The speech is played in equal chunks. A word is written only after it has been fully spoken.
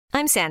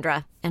I'm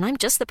Sandra, and I'm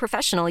just the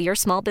professional your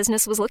small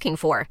business was looking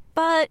for.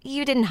 But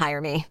you didn't hire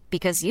me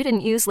because you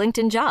didn't use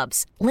LinkedIn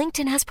Jobs.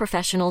 LinkedIn has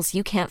professionals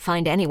you can't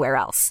find anywhere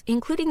else,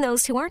 including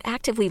those who aren't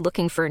actively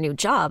looking for a new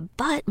job,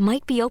 but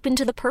might be open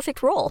to the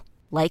perfect role,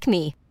 like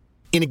me.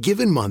 In a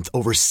given month,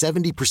 over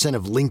 70%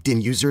 of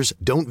LinkedIn users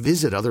don't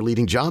visit other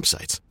leading job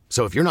sites.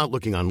 So if you're not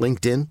looking on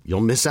LinkedIn,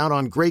 you'll miss out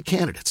on great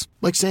candidates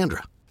like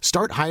Sandra.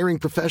 Start hiring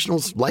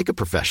professionals like a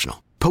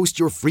professional. Post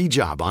your free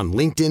job on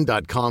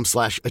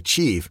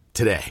linkedin.com/achieve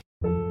today.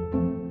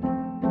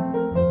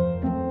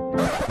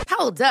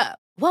 Hold up.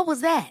 What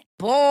was that?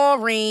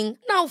 Boring.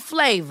 No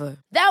flavor.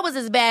 That was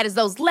as bad as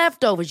those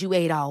leftovers you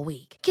ate all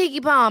week.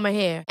 Keke Palmer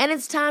here. And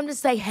it's time to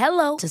say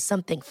hello to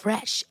something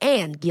fresh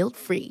and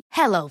guilt-free.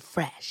 Hello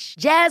Fresh.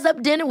 Jazz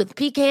up dinner with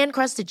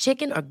pecan-crusted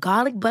chicken or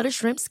garlic butter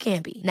shrimp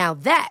scampi. Now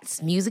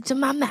that's music to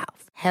my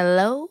mouth.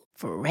 Hello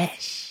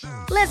Fresh.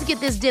 Let's get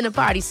this dinner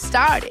party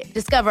started.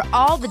 Discover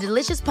all the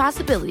delicious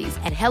possibilities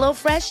at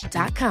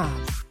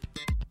hellofresh.com.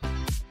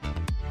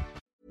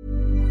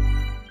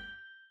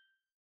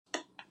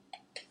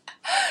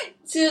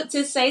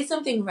 To say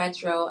something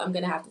retro, I'm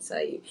gonna have to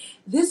tell you,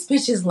 this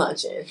bitch is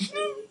lunching.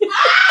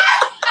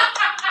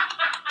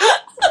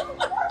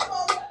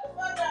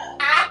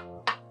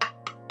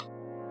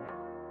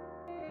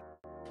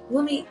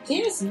 Wumi,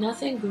 there's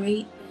nothing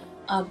great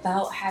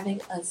about having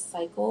a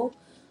cycle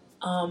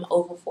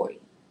over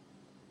 40.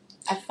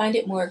 I find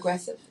it more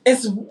aggressive.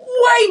 It's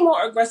way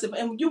more aggressive,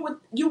 and you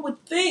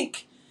would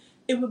think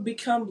it would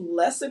become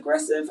less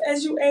aggressive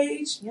as you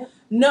age. Yep.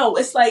 No,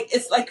 it's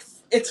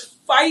it's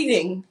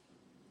fighting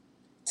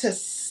to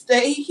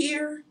stay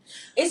here.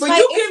 But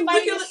you can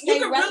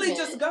really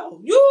just go.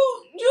 We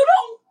don't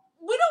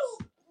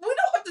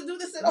have to do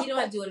this at all. We don't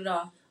have to do it at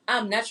all.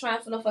 I'm not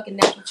trying for no fucking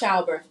natural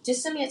childbirth.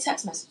 Just send me a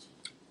text message.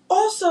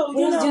 Also,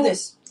 we don't have to do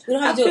this. We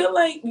don't have to do it. I feel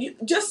like you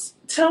just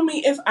tell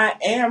me if I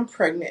am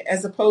pregnant,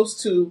 as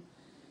opposed to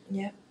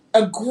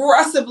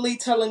aggressively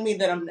telling me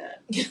that I'm not.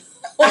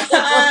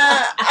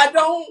 I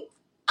don't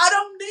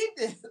need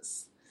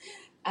this.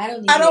 I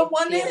don't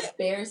want the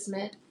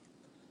embarrassment.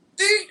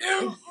 The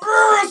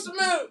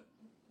embarrassment.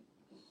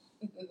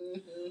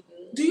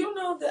 Do you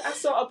know that I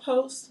saw a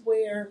post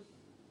where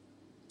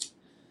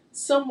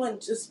someone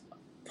just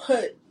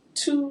put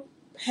 2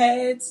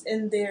 pads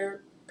in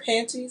their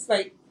panties,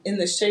 like in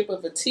the shape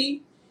of a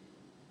T,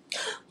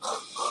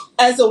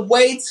 as a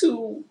way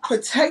to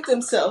protect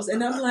themselves?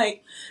 And I'm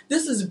like,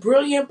 this is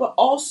brilliant, but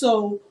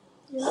also,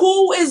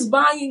 who is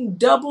buying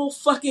double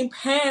fucking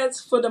pads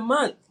for the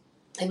month?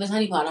 If it's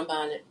Honey Pot, I'm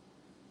buying it.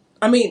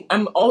 I mean,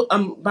 I'm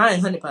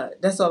buying Honey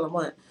Pot. That's all I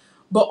want.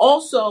 But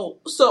also,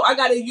 so I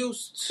gotta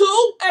use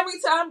 2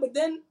 every time. But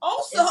then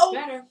also,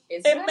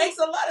 it's better. Makes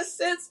a lot of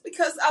sense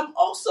because I'm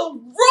also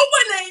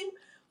ruining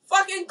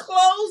fucking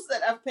clothes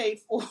that I've paid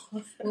for.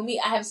 With me,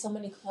 I have so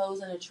many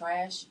clothes in the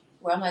trash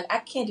where I'm like, I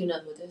can't do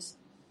nothing with this.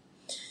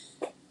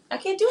 I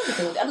can't do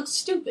anything with it. I look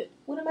stupid.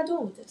 What am I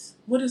doing with this?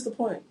 What is the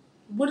point?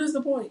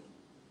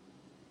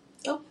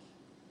 Oh.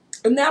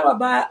 And now I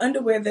buy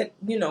underwear that,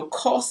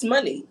 costs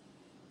money.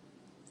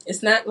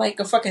 It's not like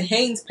a fucking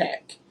Hanes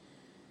pack.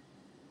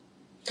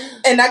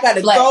 And I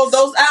gotta throw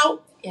those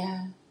out.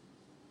 Yeah.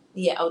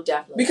 Yeah, oh,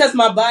 definitely. Because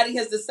my body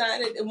has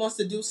decided it wants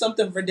to do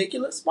something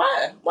ridiculous.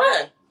 Why?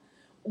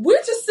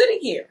 We're just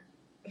sitting here.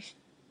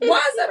 Why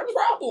is that a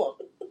problem?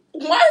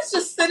 Why is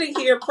just sitting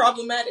here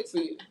problematic for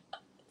you?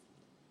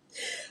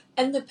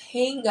 And the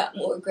pain got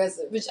more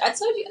aggressive. Which I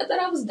told you, I thought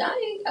I was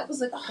dying. I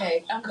was like,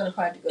 okay, I'm going to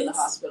probably go to the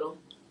hospital.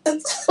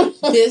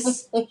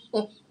 This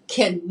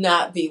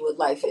cannot be what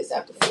life is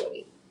after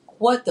 40.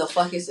 What the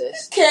fuck is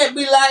this? Can't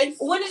be life.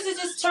 When does it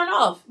just turn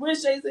off?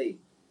 Where's Jay-Z?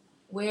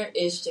 Where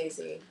is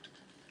Jay-Z?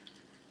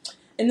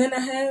 And then I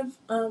have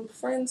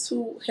friends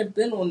who have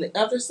been on the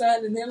other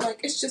side, and they're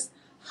like, it's just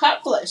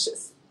hot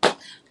flashes.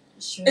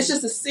 Sure. It's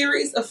just a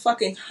series of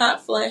fucking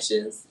hot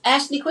flashes.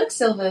 Ashley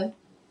Quicksilver.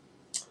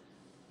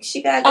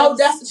 She got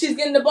she's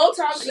getting the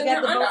Botox. She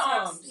got the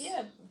Botox.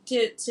 Yeah,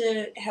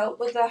 to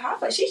help with the hot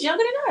flash. She's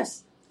younger than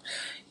us.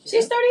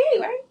 She's 38,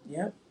 right?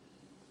 Yep.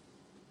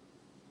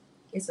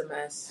 It's a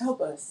mess. Help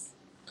us,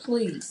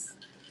 please.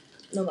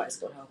 Nobody's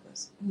gonna help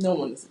us. No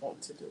one is going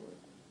to do it.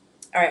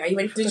 All right, are you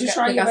ready for? Did you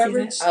try your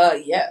beverage?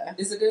 Yeah.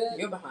 Is it good?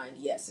 You're behind.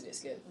 Yes, it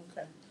is good.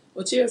 Okay.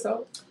 Well, cheers,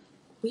 Hope.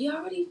 We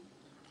already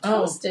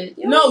toasted.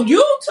 No,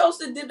 you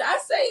toasted. Did I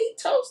say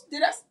toast?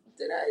 Did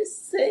I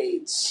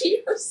say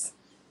cheers?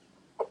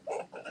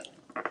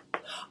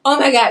 Oh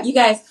my God, you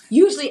guys!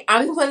 Usually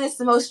I'm the one that's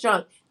the most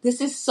drunk.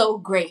 This is so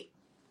great.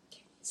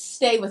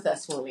 Stay with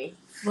us, Wumi.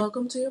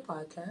 Welcome to your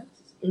podcast.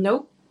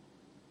 Nope.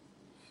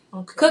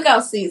 Okay.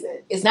 Cookout season.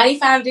 It's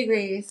 95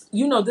 degrees.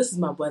 This is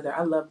my weather.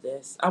 I love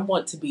this. I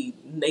want to be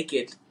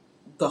naked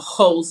the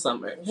whole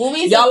summer.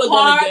 Wumi's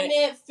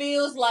apartment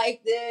feels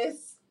like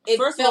this. It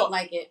felt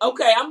like it.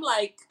 Okay, I'm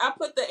like, I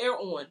put the air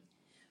on.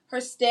 Her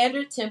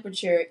standard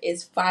temperature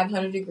is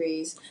 500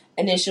 degrees,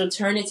 and then she'll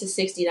turn it to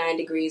 69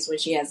 degrees when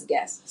she has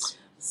guests.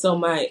 So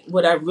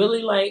what I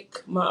really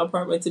like my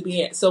apartment to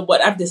be at, so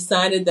what I've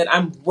decided that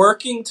I'm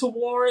working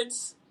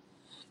towards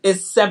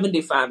It's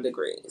 75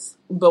 degrees.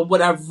 But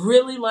what I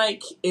really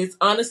like is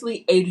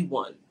honestly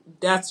 81.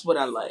 That's what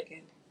I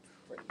like.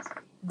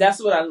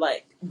 That's what I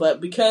like.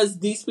 But because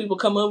these people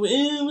come over,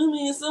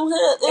 it's so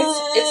hot.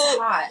 It's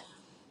hot.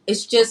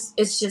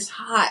 It's just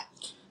hot.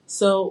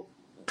 So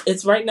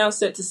it's right now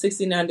set to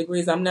 69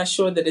 degrees. I'm not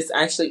sure that it's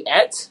actually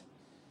at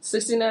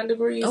 69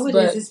 degrees. Oh, it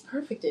is. It's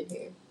perfect in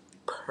here.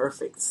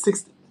 Perfect.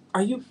 60.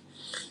 Are you?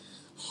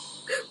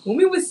 When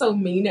we were so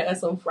mean to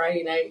us on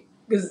Friday night,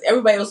 because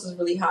everybody else was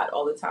really hot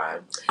all the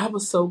time. I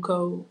was so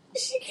cold.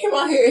 She came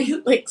out here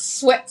in like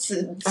sweats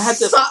and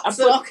socks.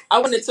 I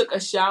went and took a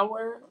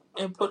shower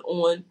and put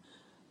on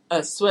a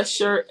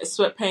sweatshirt,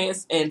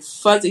 sweatpants, and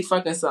fuzzy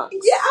fucking socks.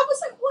 Yeah, I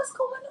was like, what's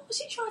going on?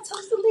 She trying to tell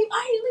us to leave.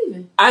 I ain't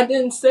leaving. I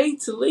didn't say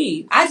to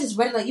leave. I just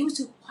read it like you was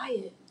too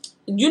quiet.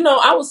 You know,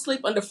 I would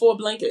sleep under 4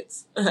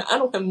 blankets. I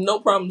don't have no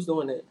problems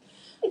doing it.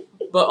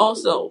 But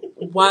also,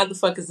 why the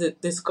fuck is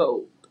it this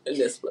cold in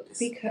this place?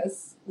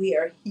 Because we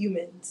are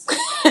humans.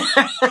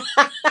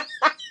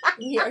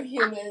 We are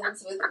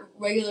humans with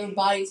regular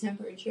body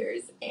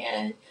temperatures,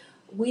 and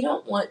we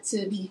don't want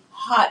to be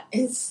hot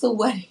and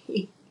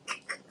sweaty.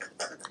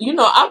 You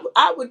know,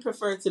 I would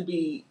prefer to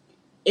be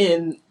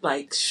in,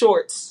 like,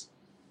 shorts.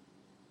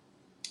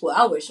 Well,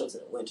 I'll wear shorts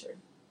in the winter.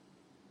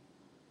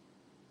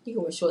 You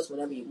can wear shorts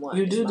whenever you want.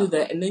 You do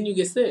that, and then you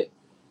get sick.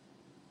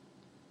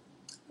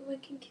 I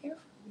can care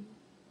for you.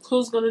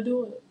 Who's going to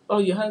do it? Oh,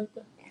 your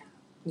husband?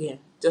 Yeah,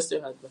 just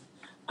your husband.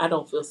 I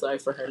don't feel sorry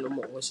for her no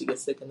more when she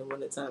gets sick in the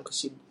wintertime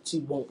because she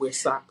won't wear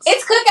socks.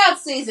 It's cookout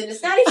season.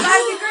 It's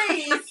 95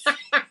 degrees.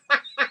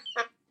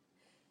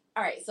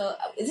 All right, so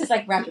it's just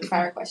like rapid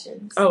fire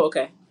questions. Oh,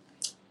 okay.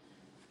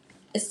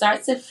 It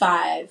starts at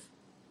 5,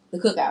 the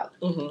cookout.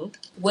 Mm-hmm.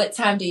 What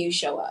time do you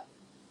show up?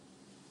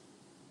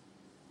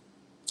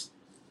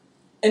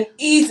 An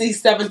easy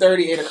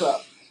 7:30, 8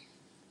 o'clock.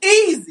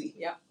 Easy.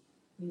 Yep.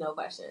 No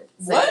question.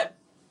 What?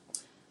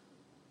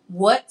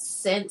 What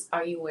scent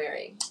are you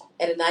wearing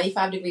at a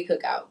 95-degree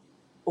cookout?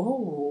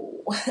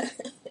 Oh.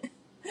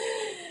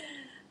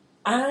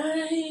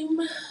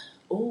 I'm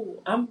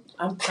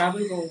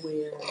probably gonna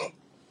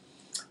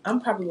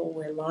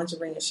wear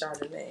lingerie and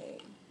Chardonnay.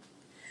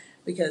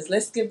 Because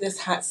let's give this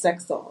hot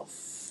sex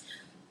off.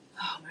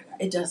 Oh my god,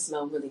 it does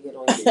smell really good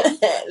on you.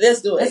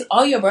 Let's do it.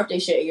 All your birthday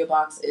shit in your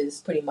box is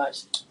pretty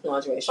much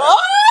lingerie and Chardonnay.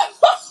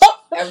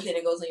 Everything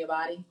that goes on your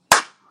body.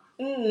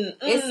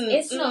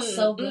 It smells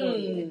so good on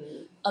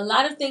you. A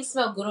lot of things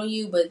smell good on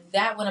you, but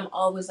that one I'm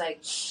always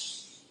like,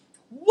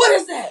 what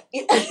is that?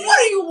 What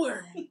are you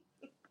wearing?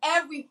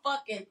 Every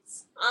fucking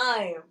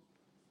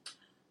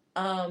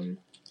time.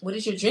 What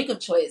is your drink of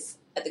choice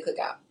at the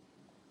cookout?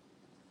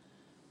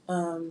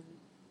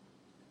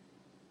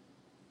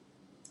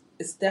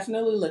 It's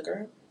definitely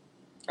liquor.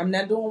 I'm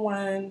not doing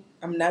wine.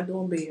 I'm not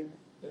doing beer.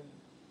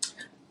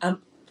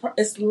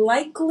 It's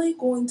likely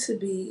going to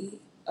be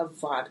a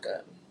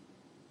vodka.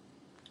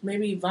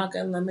 Maybe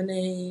vodka and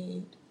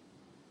lemonade.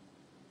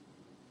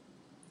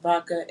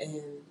 Vodka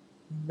and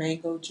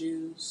mango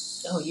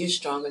juice. Oh, you're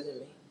stronger than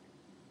me.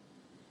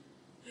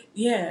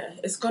 Yeah,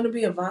 it's going to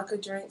be a vodka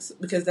drink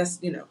because that's,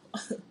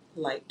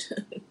 light.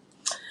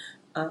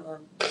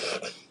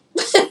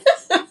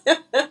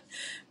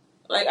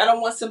 Like I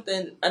don't want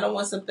something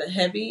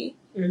heavy.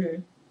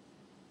 Mm-hmm.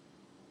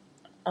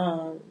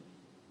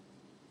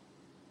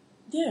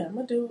 Yeah, I'm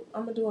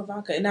gonna do a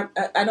vodka, and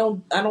I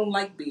don't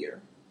like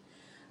beer.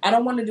 I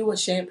don't want to do a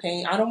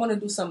champagne. I don't want to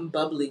do something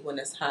bubbly when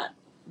it's hot.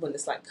 When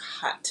it's like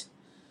hot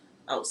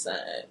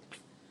outside.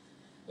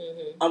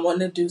 Mm-hmm. I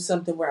want to do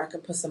something where I can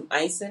put some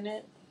ice in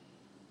it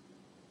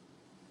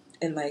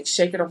and like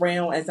shake it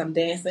around as I'm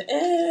dancing.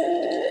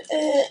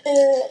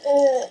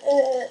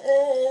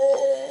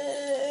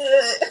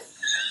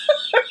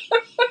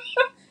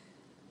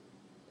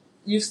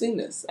 You've seen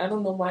this. I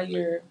don't know why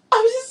you're.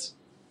 I'm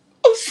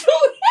so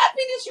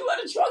happy that you had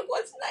a drunk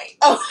one tonight.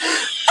 Oh.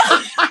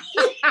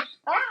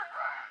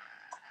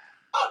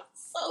 I'm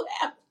so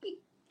happy.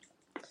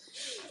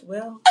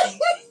 Well, do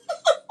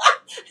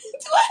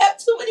I have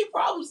too many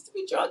problems to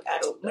be drunk? I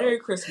don't know. Merry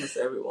Christmas,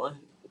 everyone.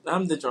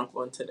 I'm the drunk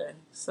one today.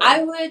 So.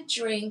 I would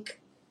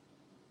drink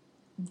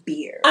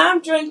beer.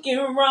 I'm drinking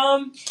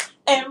rum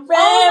and red.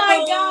 Oh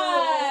my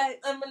god!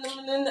 I'm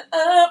living in the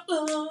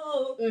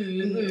apple.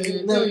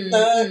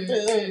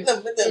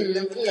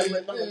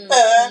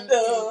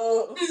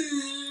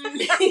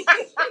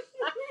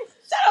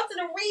 Shout out to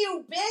the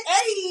Ryu, bitch!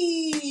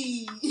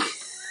 Hey!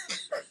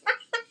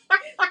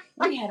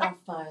 We had our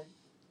fun.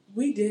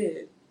 We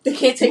did. They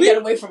can't take that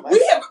away from us.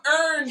 We have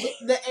earned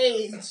the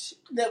age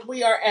that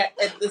we are at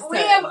this time. We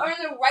have earned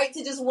the right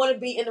to just want to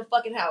be in the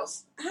fucking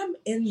house. I'm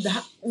in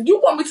the... You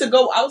want me to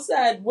go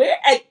outside where?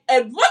 At what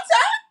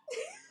time?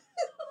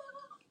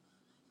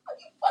 Are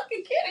you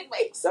fucking kidding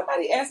me?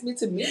 Somebody asked me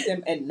to meet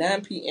them at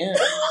 9 p.m.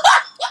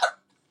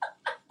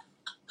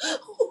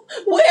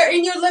 Where?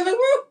 In your living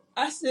room?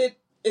 I said,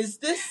 is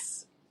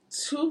this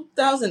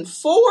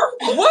 2004?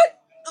 What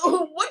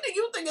do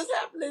you think is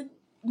happening?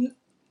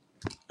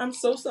 I'm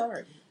so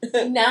sorry.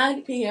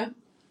 9 p.m.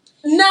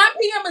 9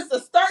 p.m. is the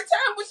start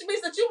time, which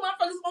means that you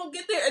motherfuckers won't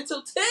get there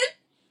until 10?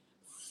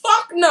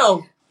 Fuck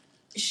no.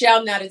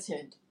 Shall not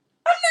attend.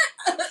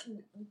 I'm not.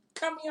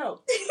 Cut me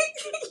out.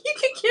 You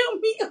can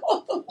count me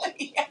all the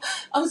way out.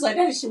 I was like,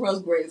 that is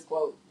Sherelle's greatest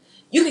quote.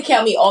 You can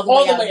count me all the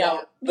way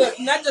out. Look,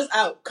 not just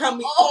out. Count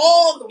me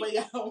all the way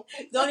out.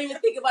 Don't even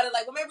think about it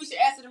like, well, maybe we should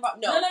ask it about.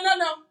 No.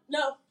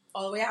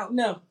 All the way out.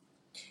 No.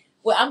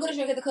 What I'm going to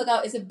drink at the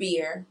cookout is a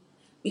beer.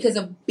 Because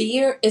a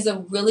beer is a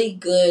really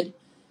good,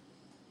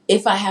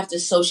 if I have to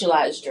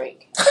socialize,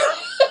 drink.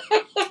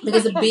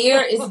 Because a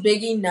beer is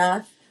big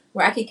enough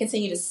where I can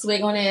continue to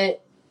swig on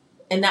it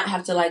and not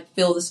have to, like,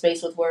 fill the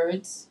space with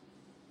words.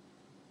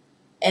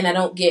 And I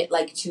don't get,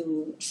 like,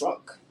 too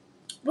drunk.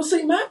 Well,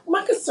 see, my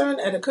concern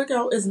at a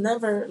cookout is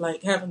never,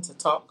 like, having to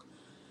talk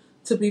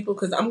to people.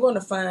 Because I'm going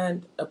to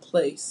find a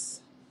place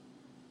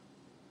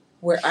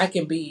where I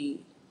can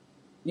be,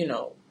 you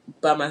know,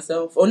 by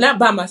myself, or not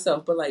by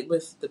myself, but like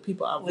with the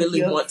people I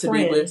really want to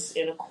be with.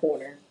 In a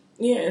corner.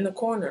 Yeah, in a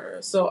corner.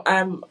 So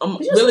I'm But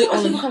really only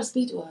only people come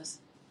speak to us.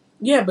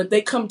 Yeah, but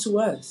they come to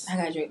us. I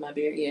gotta drink my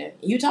beer. Yeah,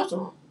 you talk to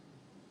them.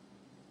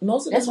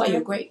 Most of That's the why time.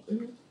 you're great.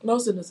 Mm-hmm.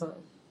 Most of the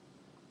time,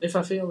 if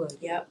I feel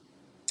like. Yep.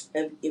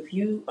 If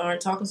you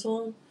aren't talking to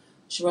them,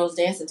 Sherelle's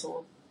dancing to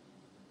them.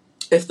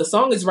 If the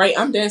song is right,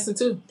 I'm dancing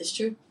too. It's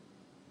true.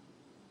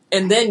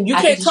 And then you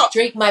I can't can just talk.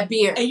 drink my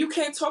beer. And you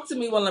can't talk to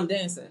me while I'm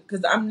dancing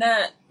because I'm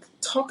not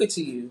talking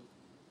to you.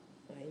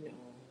 I know.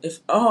 If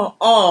this wasn't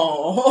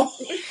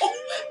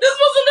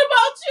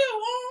about you.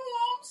 Oh,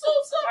 I'm so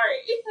sorry.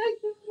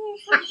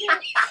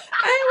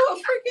 I will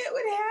forget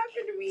what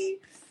happened to me.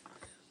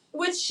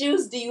 Which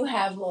shoes do you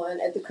have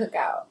on at the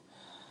cookout?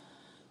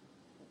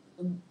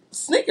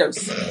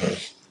 Sneakers.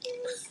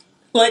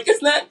 Like,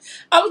 it's not.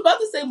 I was about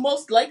to say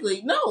most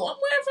likely. No, I'm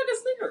wearing fucking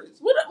sneakers.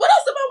 What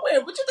else am I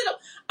wearing? What you think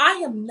I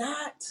am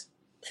not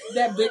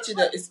that bitch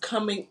that is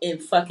coming in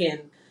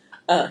fucking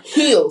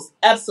heels.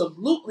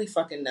 Absolutely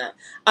fucking not.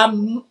 I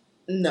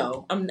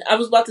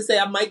was about to say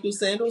I might do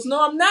sandals.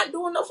 No, I'm not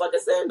doing no fucking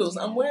sandals.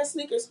 I'm wearing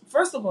sneakers.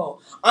 First of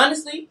all,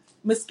 honestly,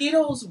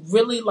 mosquitoes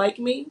really like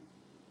me.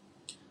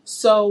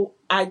 So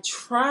I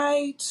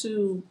try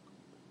to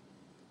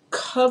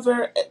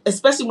cover,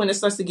 especially when it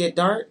starts to get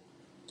dark,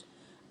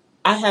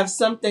 I have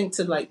something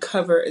to like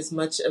cover as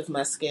much of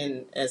my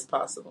skin as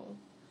possible.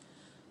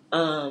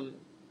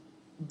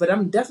 But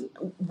I'm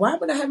definitely, why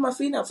would I have my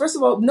feet out? First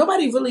of all,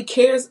 nobody really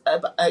cares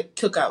about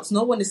cookouts.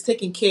 No one is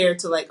taking care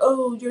to like,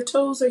 oh, your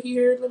toes are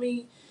here. Let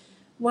me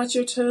watch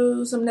your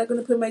toes. I'm not going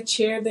to put my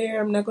chair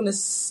there. I'm not going to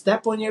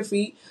step on your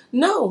feet.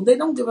 No, they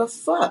don't give a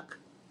fuck.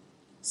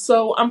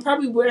 So I'm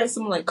probably wearing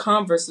some like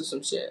Converse or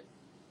some shit.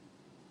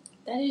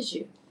 That is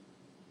you.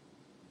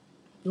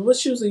 What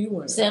shoes are you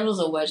wearing?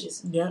 Sandals or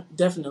wedges? Yeah,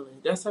 definitely.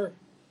 That's her.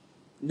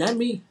 Not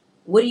me.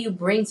 What do you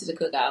bring to the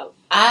cookout?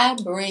 I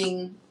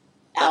bring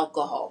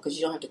alcohol because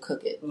you don't have to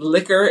cook it.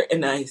 Liquor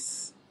and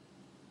ice.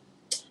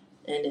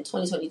 And in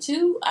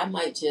 2022, I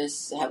might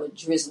just have a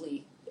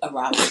drizzly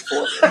arrival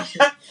for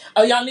me.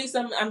 Oh, y'all need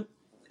some?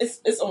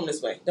 It's on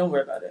this way. Don't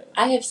worry about it.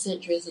 I have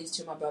sent drizzlies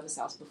to my brother's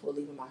house before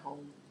leaving my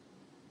home.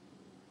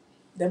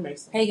 That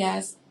makes sense. Hey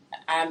guys,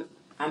 I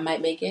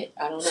might make it.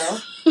 I don't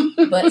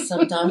know. But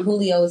some Don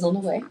Julio is on the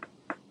way.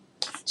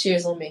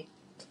 Cheers on me.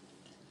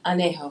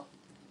 Anejo.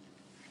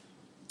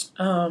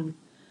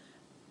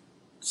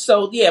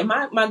 So yeah,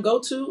 my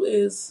go-to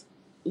is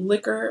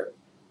liquor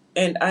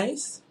and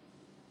ice,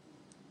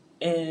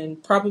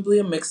 and probably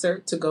a mixer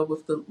to go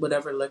with the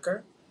whatever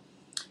liquor.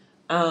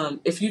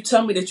 If you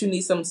tell me that you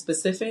need something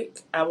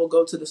specific, I will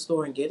go to the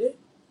store and get it.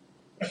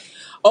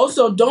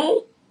 Also,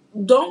 don't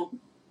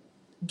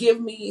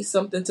give me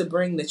something to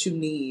bring that you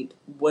need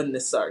when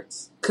this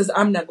starts, because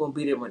I'm not going to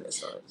be there when it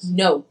starts.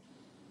 No.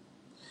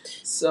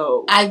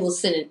 So I will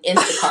send an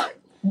Instacart.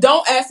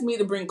 Don't ask me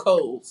to bring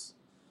coals.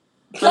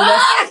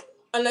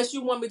 Unless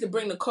you want me to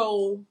bring the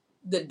coal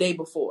the day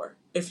before.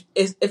 If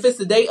it's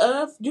the day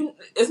of,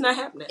 it's not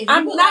happening.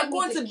 I'm not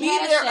going to be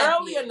there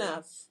early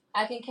enough.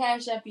 I can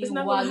cash app you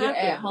not while gonna you're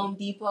happen. at Home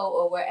Depot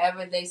or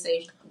wherever they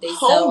say they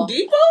Home sell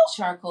Depot?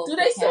 charcoal. Do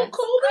they sell cats.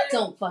 coal I there?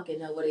 don't fucking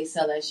know where they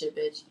sell that shit,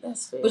 bitch.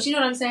 That's fair. But you know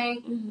what I'm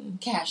saying? Mm-hmm.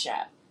 Cash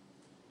app.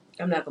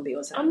 I'm not gonna be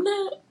on time. I'm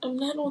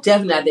not on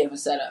Definitely not there for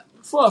setup.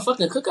 for a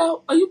fucking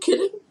cookout. Are you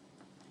kidding?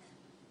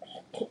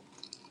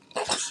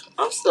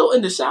 I'm still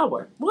in the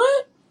shower.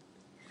 What?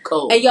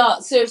 Cold. And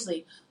y'all,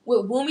 seriously,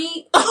 with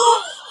Woomy,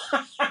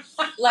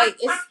 like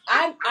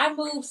I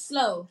move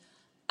slow.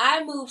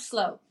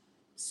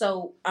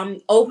 So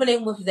I'm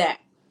opening with that.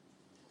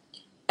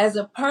 As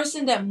a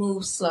person that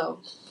moves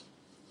slow,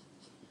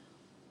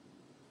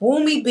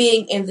 Woomy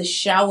being in the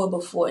shower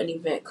before an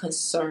event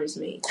concerns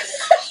me.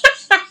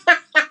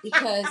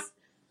 Because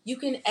you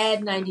can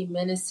add 90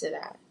 minutes to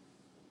that.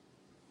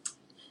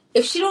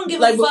 If she don't give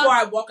like a fuck, before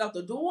I walk out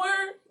the door?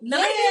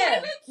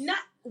 yeah,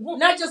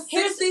 Not just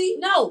 60?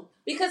 No,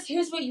 because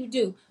here's what you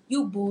do.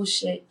 You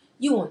bullshit.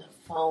 You on the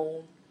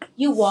phone.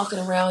 You walking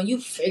around. You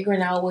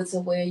figuring out what to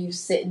wear. You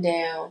sitting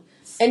down.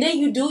 And then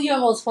you do your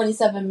whole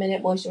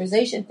 27-minute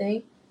moisturization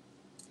thing.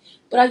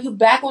 But are you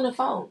back on the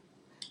phone?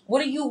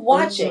 What are you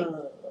watching?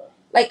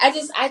 Like,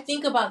 I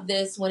think about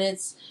this when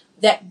it's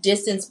that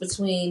distance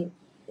between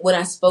when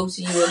I spoke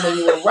to you and when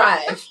you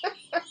arrive.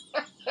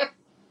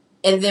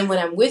 And then when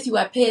I'm with you,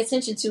 I pay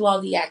attention to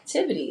all the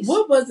activities.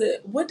 What was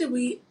it? What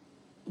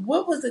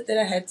was it that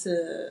I had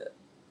to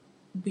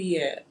be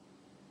at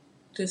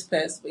this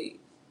past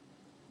week?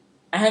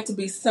 I had to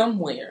be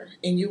somewhere,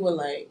 and you were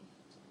like,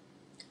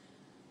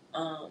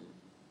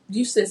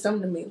 you said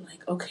something to me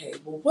like, okay,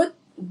 well,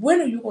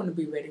 when are you going to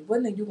be ready?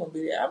 When are you going to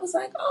be there? I was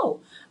like, oh,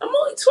 I'm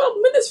only 12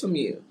 minutes from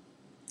you.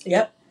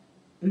 Yep.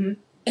 Mm-hmm.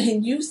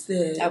 And you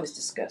said, I was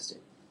disgusted.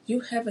 You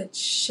haven't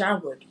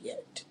showered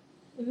yet.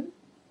 Mm-hmm.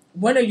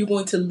 When are you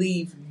going to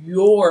leave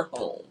your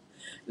home?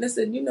 And I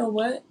said, you know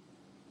what?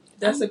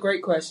 That's a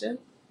great question.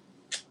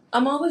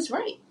 I'm always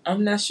right.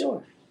 I'm not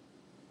sure.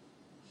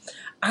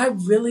 I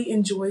really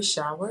enjoy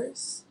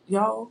showers,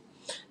 y'all.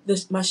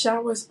 My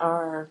showers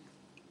are,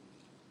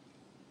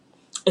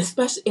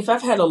 especially if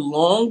I've had a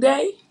long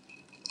day,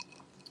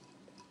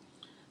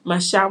 my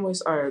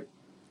showers are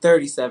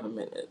 37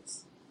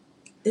 minutes.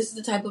 This is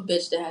the type of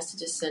bitch that has to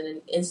just send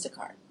an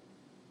Instacart.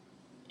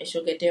 And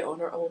she'll get there on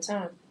her own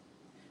time.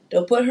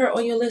 Don't put her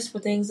on your list for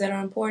things that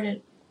are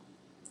important.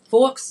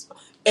 Forks.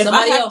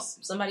 Somebody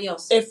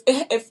else.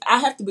 If I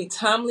have to be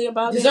timely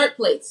about dessert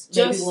plates,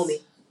 maybe woman.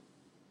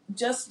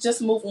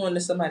 Just move on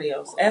to somebody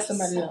else. Ask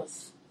somebody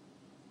else.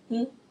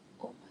 On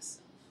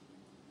myself.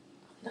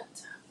 I'm not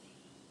timely.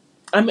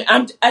 I mean,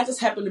 I just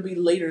happen to be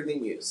later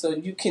than you, so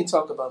you can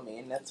talk about me,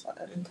 and that's fine.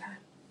 Okay.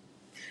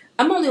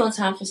 I'm only on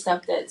time for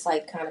stuff that's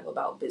like kind of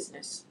about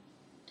business.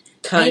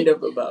 Kind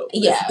of about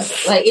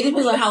business. Yeah, like it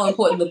depends on how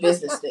important the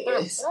business thing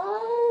is.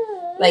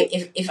 Like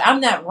if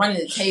I'm not running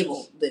the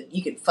table, then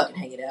you can fucking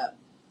hang it up.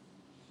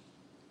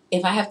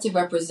 If I have to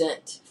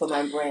represent for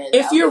my brand,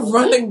 if you're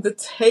running the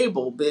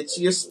table, bitch,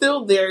 you're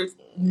still there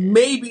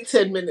maybe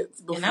 10 minutes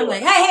before. And I'm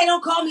like, hey,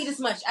 don't call me this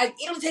much. It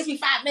only takes me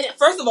 5 minutes.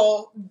 First of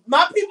all,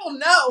 my people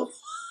know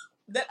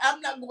that I'm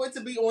not going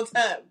to be on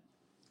time.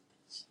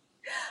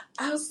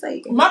 I was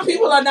like, my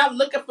people are not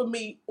looking for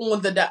me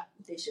on the dot.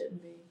 They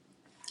shouldn't be.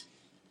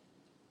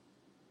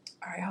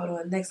 All right, hold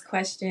on. Next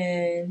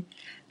question.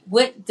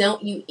 What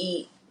don't you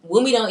eat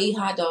when we don't eat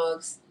hot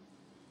dogs?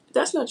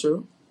 That's not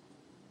true.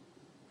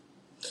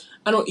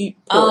 I don't eat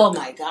pork. Oh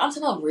my God. I'm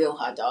talking about real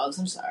hot dogs.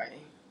 I'm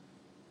sorry.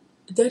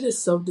 That is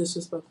so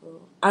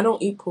disrespectful. I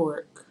don't eat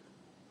pork.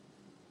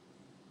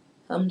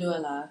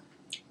 Alhamdulillah.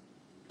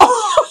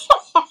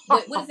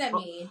 What does that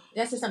mean?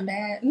 That's just something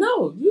bad?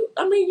 No. You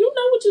know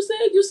what you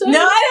said. You said no,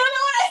 I don't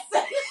know what I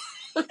said.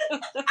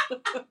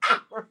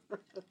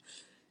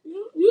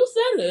 You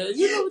said it.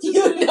 You know what you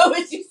said. You know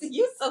what you said.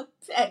 You're so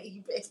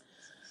petty, bitch.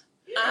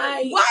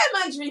 Why am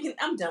I drinking?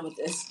 I'm done with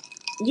this.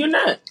 You're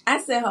not. I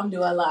said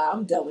alhamdulillah.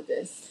 I'm done with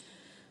this.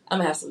 I'm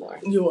gonna have some more.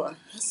 You are.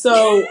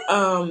 So,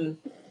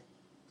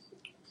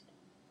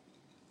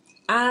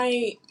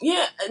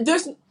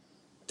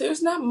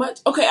 there's not much.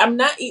 Okay, I'm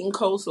not eating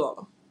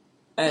coleslaw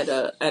at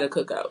a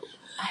cookout.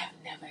 I have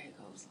never had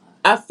coleslaw.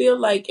 I feel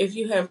like if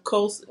you have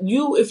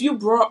if you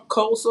brought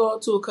coleslaw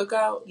to a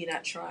cookout, you're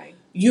not trying.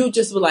 You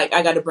just were like,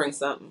 I got to bring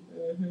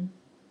something,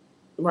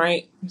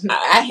 right?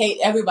 I hate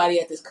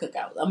everybody at this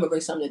cookout. I'm gonna bring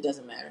something that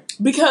doesn't matter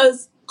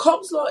because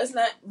coleslaw is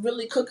not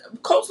really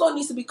cooked. Coleslaw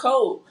needs to be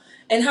cold.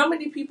 And how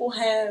many people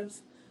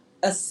have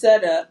a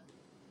setup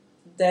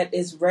that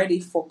is ready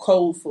for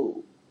cold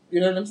food?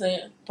 You know what I'm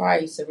saying?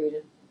 Probably,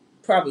 Sarita.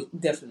 Probably,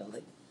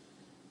 definitely.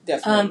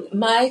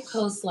 My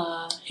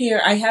coleslaw.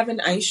 Here, I have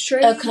an ice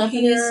tray.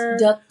 Accompanies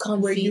duck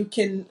confit. Where you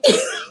can.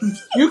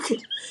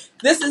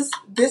 This is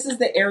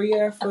the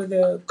area for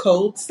the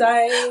cold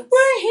side.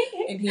 Right.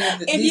 And here,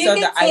 these are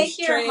the ice trays. If you can take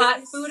your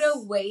hot food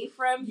away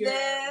from your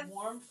this.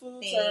 Warm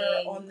foods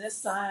are on this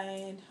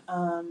side.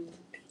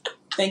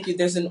 Thank you.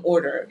 There's an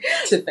order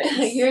to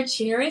things. Your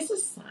chair is a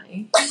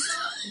sign.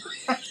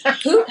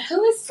 Who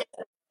is...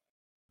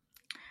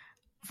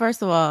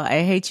 First of all,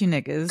 I hate you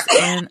niggas.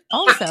 And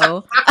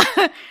also,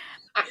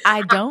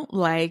 I don't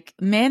like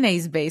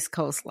mayonnaise-based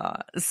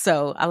coleslaw.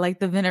 So I like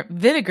the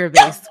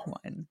vinegar-based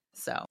one.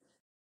 So,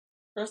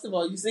 first of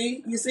all, you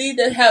see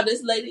that how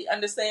this lady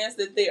understands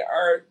that there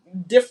are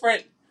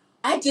different.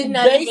 I did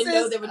not even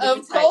know there were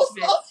different types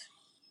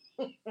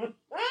of it.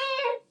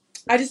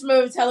 I just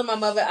remember telling my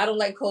mother I don't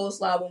like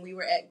coleslaw when we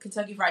were at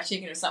Kentucky Fried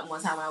Chicken or something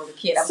one time when I was a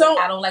kid.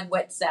 I don't like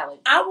wet salad.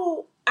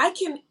 I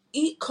can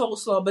eat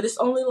coleslaw, but it's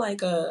only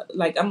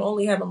I'm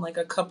only having like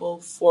a couple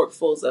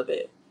forkfuls of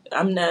it.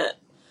 I'm not.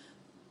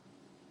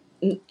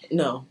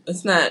 No,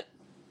 it's not.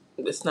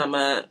 It's not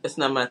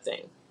my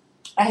thing.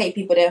 I hate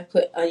people that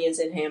put onions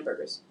in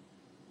hamburgers.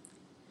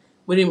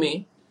 What do you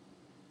mean?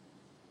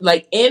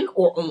 Like in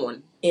or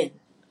on? In.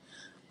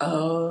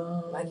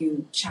 Oh. Like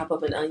you chop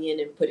up an onion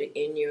and put it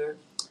in your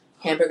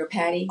hamburger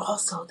patty.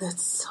 Also,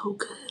 that's so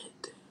good.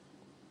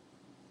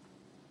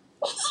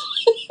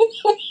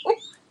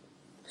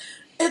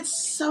 It's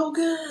so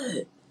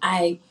good.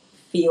 I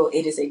feel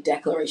it is a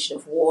declaration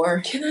of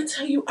war. Can I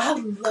tell you, I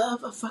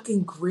love a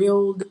fucking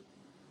grilled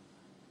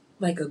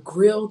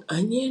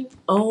onion.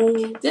 Oh.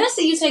 Did I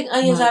see you take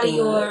onions out of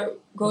your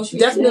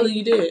groceries? Definitely,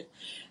 you did.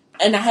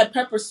 And I had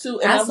peppers too.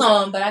 And I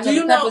saw them, but I know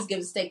the peppers give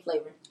a steak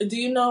flavor. Do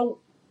you know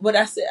what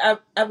I said?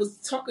 I was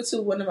talking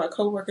to one of my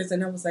coworkers,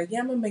 and I was like, "Yeah,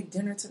 I'm gonna make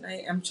dinner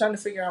tonight. I'm trying to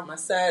figure out my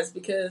size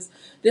because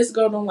this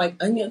girl don't like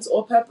onions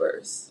or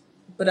peppers,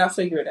 but I'll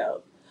figure it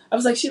out." I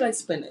was like, "She likes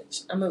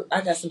spinach.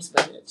 I got some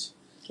spinach."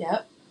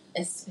 Yep,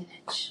 it's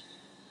spinach.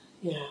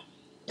 Yeah,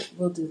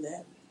 we'll do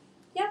that.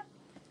 Yep.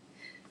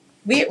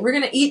 We're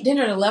gonna eat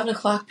dinner at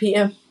 11:00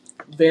 p.m.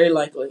 Very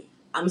likely.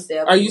 I'm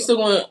still. Are you still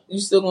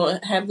going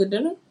to have the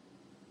dinner?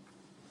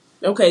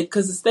 Okay,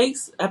 because the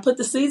steaks, I put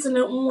the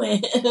seasoning on. I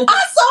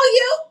saw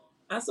you.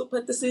 I still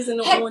put the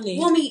seasoning on it.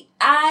 Mommy,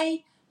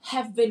 I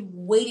have been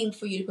waiting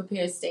for you to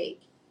prepare steak.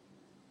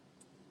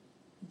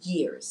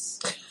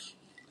 Years.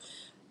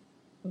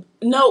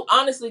 No,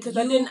 honestly, because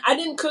I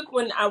didn't cook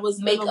when I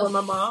was living with my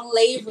mom.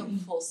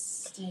 Flavorful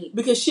steak.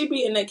 Because she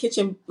be in that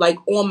kitchen like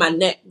on my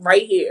neck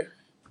right here.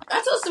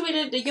 I told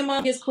Sabrina that your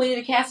mom gets Queen of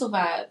the Castle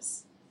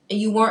vibes, and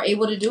you weren't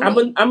able to do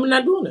it. I'm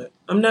not doing it.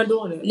 I'm not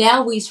doing it.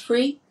 Now we's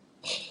free.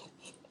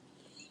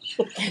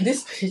 And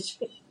this bitch,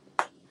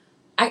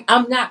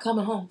 I'm not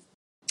coming home.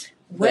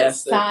 What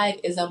side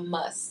is a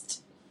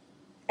must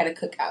at a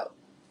cookout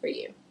for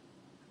you?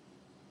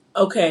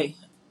 Okay.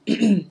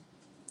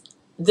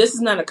 This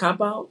is not a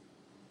cop-out.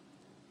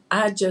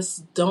 I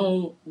just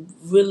don't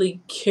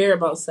really care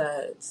about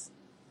sides.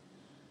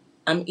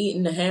 I'm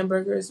eating the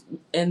hamburgers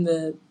and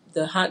the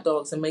hot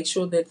dogs and make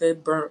sure that they're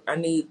burnt. I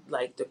need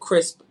like the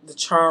crisp, the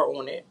char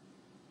on it.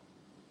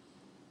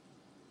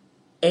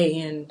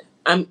 And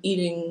I'm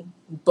eating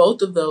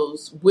both of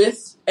those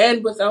with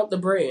and without the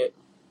bread.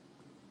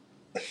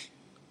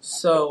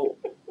 So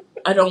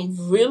I don't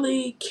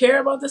really care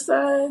about the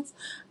sides.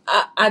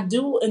 I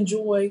do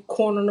enjoy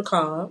corn on the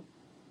cob.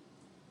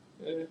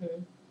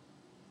 Mm-hmm.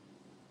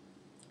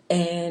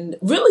 And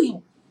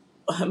really,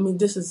 I mean,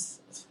 this is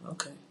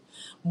okay.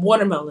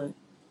 Watermelon.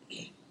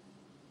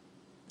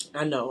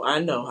 I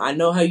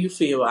know how you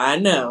feel. I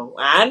know.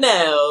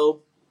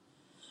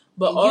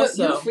 But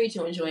also, you're free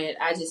to enjoy it.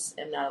 I just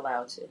am not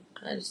allowed to.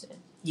 I understand.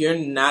 You're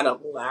not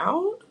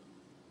allowed?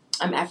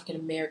 I'm African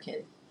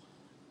American.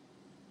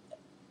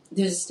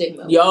 There's a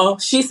stigma. Y'all,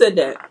 she said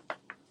that.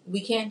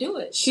 We can't do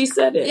it. She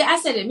said it. Yeah, I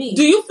said it. Me.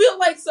 Do you feel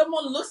like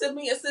someone looks at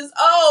me and says,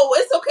 "Oh,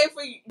 it's okay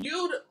for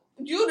you to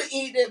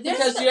eat it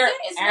because you're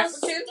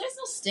African"? There's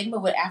no stigma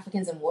with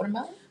Africans and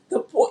watermelon.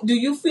 Do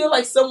you feel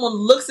like someone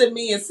looks at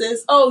me and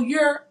says, "Oh,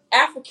 you're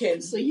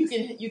African, so you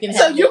can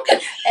have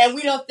it, and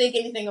we don't think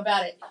anything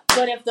about it"?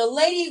 But if the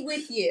lady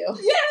with you,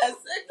 yes,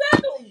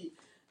 exactly.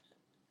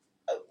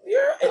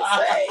 You're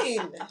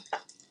insane.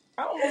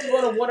 I almost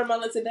bought a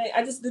watermelon today.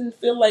 I just didn't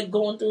feel like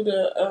going through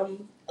the.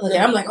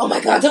 I'm like, oh my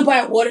god, don't buy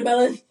a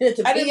watermelon. I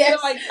didn't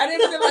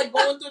feel like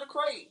going through the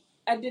crate.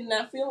 I did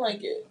not feel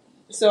like it.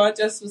 So I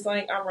just was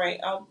like, all right,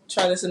 I'll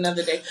try this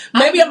another day.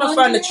 Maybe I'm gonna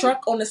find a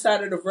truck on the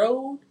side of the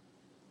road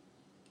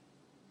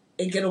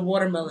and get a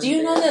watermelon. Do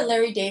you know that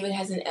Larry David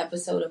has an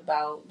episode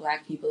about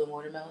black people and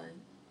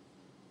watermelon?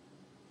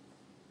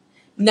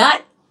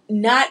 Not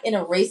in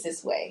a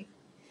racist way.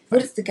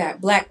 What is the guy?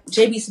 Black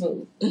JB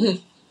Smooth.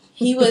 Mm-hmm.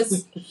 He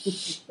was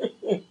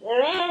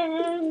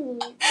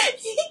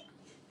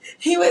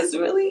he was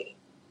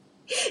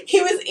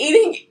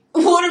eating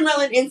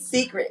watermelon in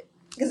secret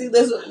because he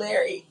lives with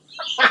Larry.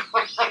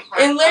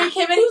 And Larry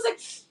came in, he was like,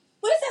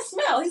 "What does that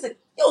smell?" He's like,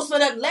 "You don't smell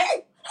that,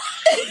 Larry."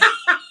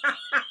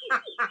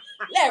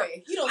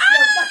 Larry, you don't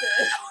smell nothing.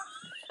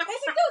 I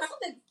said, "No, it's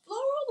something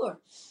floral or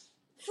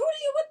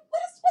fruity.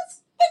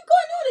 What's been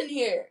going on in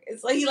here?"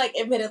 It's like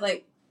he admitted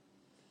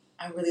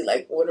I really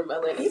like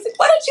watermelon. He's like,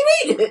 "Why don't you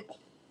eat it?"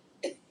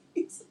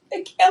 He's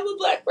like, "I'm a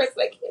black person.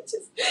 I can't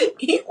just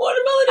eat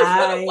watermelon in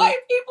front of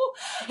white people."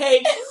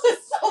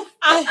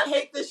 I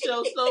hate the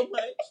show so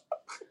much.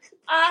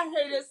 I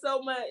hate it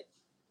so much.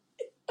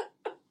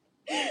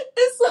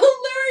 And so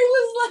Larry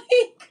was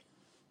like,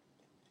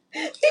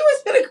 he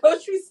was in a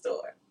grocery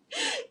store.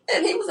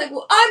 And he was like,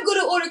 "Well, I'm going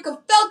to order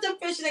gefilte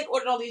fish." And they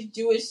ordered all these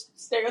Jewish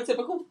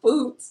stereotypical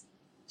foods.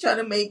 Trying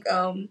to make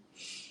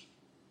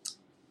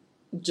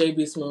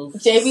JB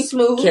Smooth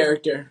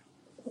character.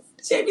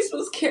 JB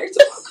Smooth's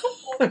character.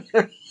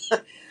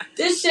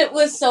 This shit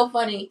was so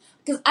funny.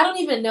 Because I don't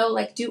even know,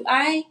 do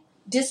I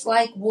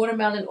dislike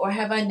watermelon or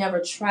have I never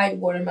tried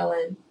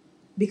watermelon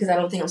because I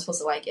don't think I'm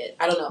supposed to like it?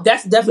 I don't know.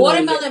 That's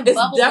definitely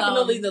it's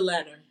definitely the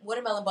latter.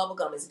 Watermelon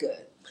bubblegum is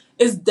good.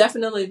 It's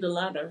definitely the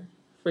latter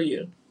for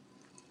you.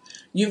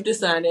 You've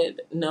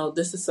decided, no,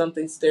 this is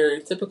something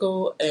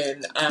stereotypical,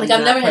 and I've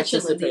never had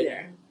chitlins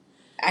either.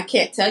 I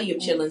can't tell you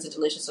if chitlins are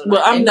delicious or not.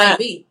 Well,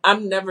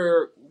 I'm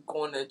never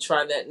going to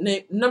try that.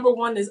 Number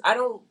one is I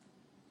don't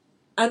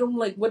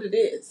like what it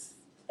is.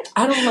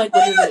 I don't like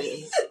what it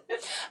is.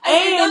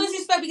 And no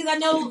disrespect, because I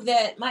know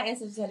that my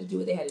ancestors had to do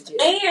what they had to do.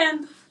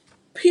 And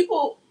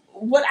people,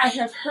 what I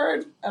have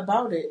heard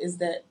about it is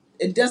that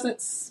it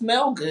doesn't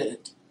smell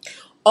good.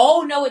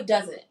 Oh, no, it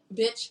doesn't.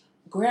 Bitch,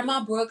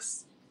 Grandma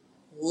Brooks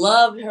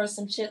loved her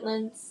some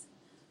chitlins.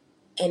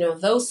 And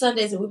on those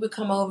Sundays that we would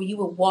come over, you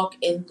would walk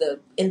in the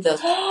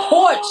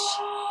porch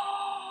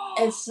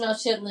and smell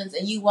chitlins,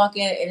 and you walk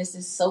in and it's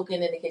just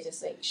soaking in the kitchen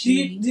sink. Did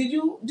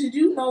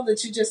you know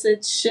that you just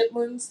said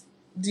chitlins?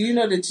 Do you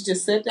know that you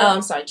just said that? Oh,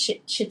 I'm sorry,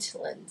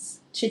 chitlins.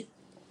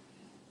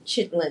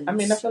 Chitlins. I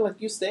mean, I feel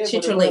like you said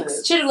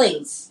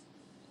chitterlings.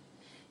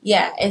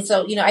 Yeah, and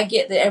so I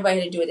get that everybody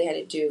had to do what they had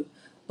to do,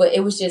 but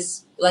it was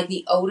just like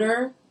the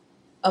odor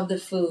of the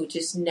food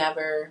just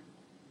never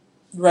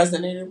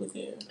resonated with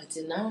you. I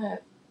did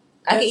not.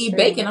 I can eat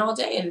bacon all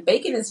day, and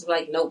bacon is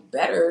like no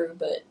better,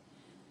 but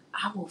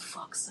I will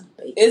fuck some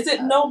bacon. Is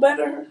it no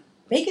better?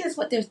 Bacon is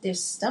what their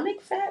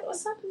stomach fat or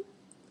something.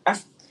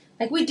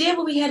 Like we did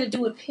what we had to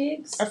do with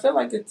pigs. I feel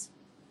like it's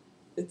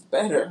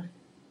better.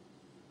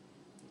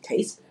 It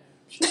tastes better.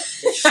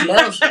 It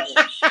smells better.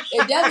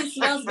 It definitely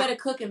smells better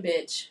cooking,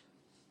 bitch.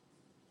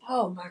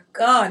 Oh my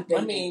God,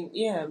 bacon. I mean,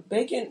 yeah,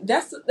 bacon.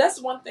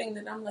 That's one thing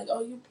that I'm like,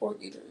 oh, you pork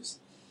eaters.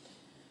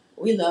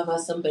 We love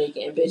us some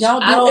bacon, bitch.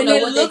 Y'all I don't know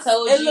what they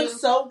told you. It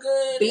looks so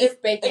good.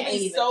 Beef bacon ain't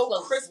it's even so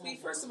close. crispy.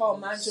 First of all,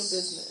 mind your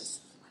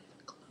business.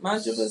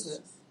 Mind your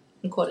business.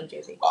 According to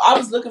Jay-Z. I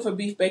was looking for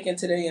beef bacon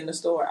today in the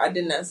store. I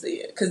did not see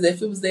it. Because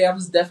if it was there, I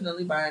was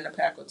definitely buying a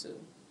pack or two.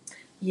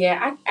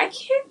 Yeah, I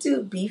can't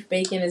do beef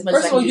bacon as much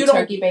First as of all, I can do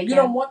turkey bacon. You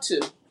don't want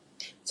to.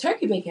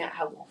 Turkey bacon,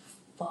 I will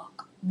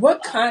fuck.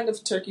 What kind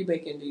of turkey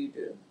bacon do you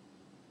do?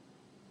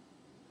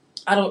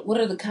 What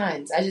are the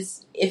kinds?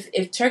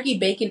 If turkey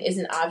bacon is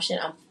an option,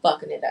 I'm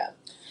fucking it up.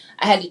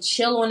 I had to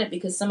chill on it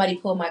because somebody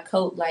pulled my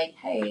coat like,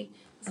 hey,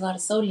 there's a lot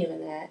of sodium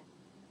in that.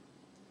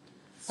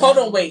 Hold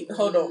on.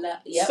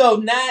 Yep. So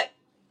not...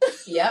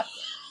 Yep.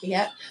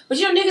 But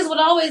niggas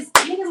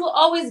will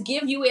always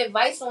give you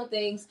advice on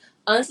things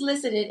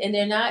unsolicited, and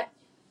they're not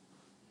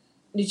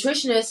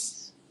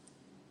nutritionists.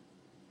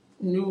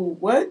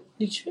 What?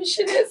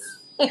 Nutritionists?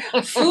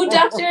 Food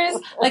doctors?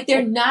 Like,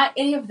 they're not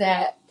any of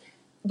that.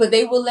 But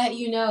they will let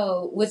you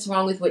know what's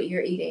wrong with what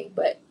you're eating.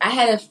 But I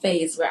had a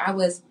phase where I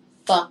was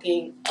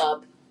fucking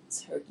up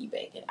turkey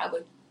bacon. I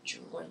would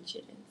drench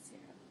it in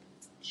syrup.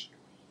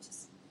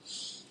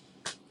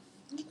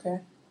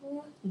 Okay.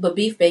 But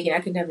beef bacon, I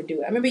could never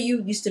do it. I remember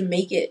you used to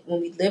make it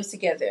when we lived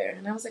together,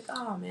 and I was like,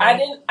 oh man. I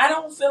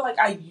don't feel like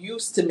I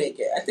used to make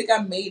it. I think I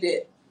made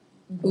it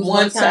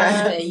one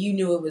time, and you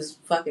knew it was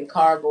fucking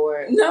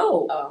cardboard.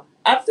 No. Oh.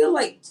 I feel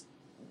like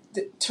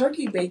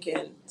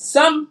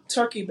some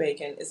turkey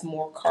bacon is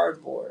more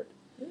cardboard.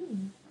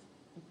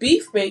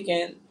 Beef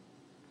bacon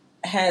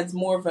has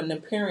more of an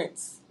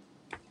appearance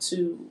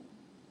to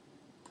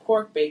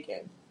pork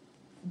bacon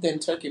than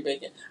turkey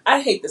bacon.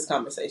 I hate this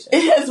conversation.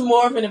 It has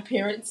more of an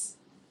appearance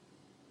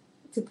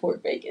to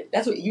pork bacon.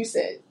 That's what you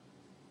said.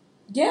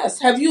 Yes.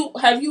 Have you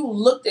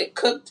looked at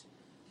cooked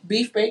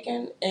beef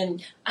bacon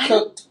and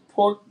cooked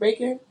pork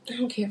bacon? I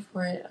don't care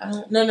for it.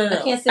 No. I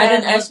can't say I I've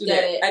didn't ask you looked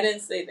that. at it. I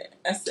didn't say that.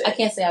 I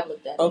can't say I've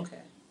looked at it.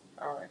 Okay.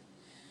 All right.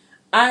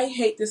 I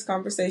hate this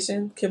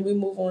conversation. Can we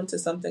move on to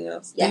something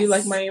else? Yes. Do you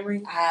like my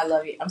earring? I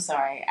love you. I'm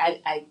sorry.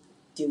 I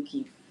do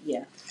keep...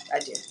 Yeah, I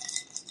do.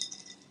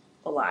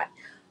 A lot.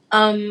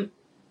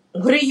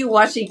 What are you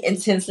watching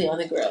intensely on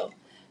the grill?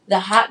 The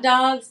hot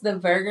dogs, the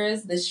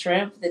burgers, the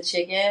shrimp, the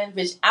chicken.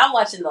 Bitch, I'm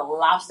watching the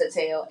lobster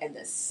tail and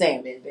the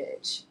salmon,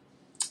 bitch.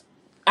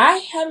 I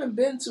haven't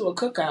been to a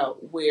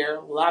cookout where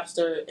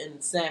lobster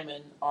and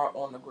salmon are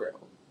on the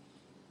grill.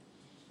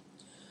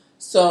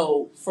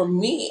 So, for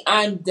me,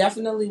 I'm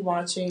definitely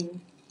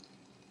watching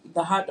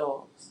the hot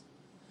dogs.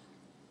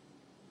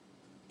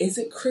 Is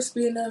it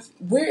crispy enough?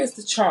 Where is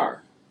the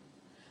char?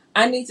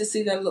 I need to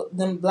see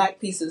them black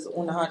pieces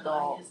on the hot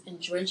dog. Yes,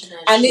 and drenching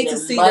that I shit need to in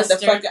see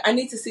mustard. I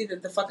need to see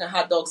that the fucking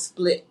hot dog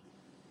split,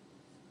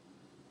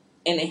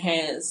 and it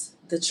has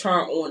the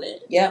char on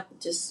it.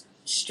 Yep, just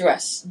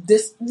stress.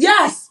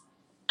 Yes,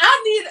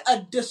 I need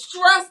a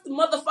distressed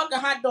motherfucking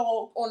hot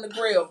dog on the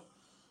grill,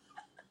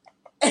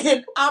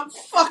 and I'm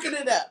fucking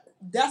it up.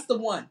 That's the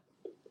one.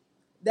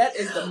 That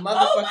is the motherfucking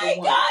one. Oh my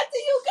God, do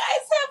you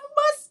guys have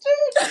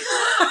mustard?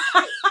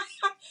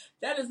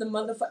 That is the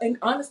motherfucker. And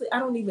honestly, I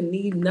don't even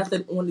need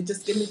nothing on it.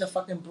 Just give me the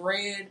fucking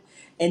bread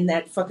and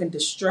that fucking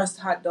distressed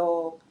hot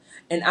dog,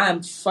 and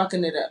I'm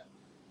fucking it up.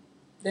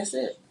 That's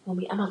it. I'm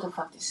not gonna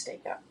fuck this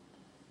steak up.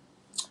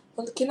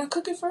 Well, can I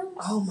cook it first?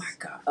 Oh my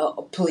God.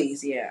 Oh,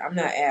 please, yeah. I'm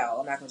not Al.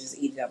 I'm not gonna just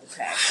eat it out the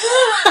pack.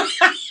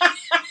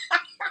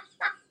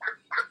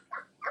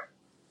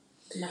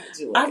 Not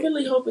doing I it.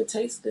 really hope it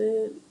tastes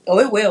good. Oh,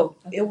 it will.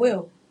 It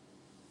will.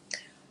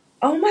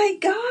 Oh my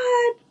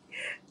God.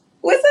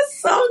 What's a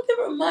song that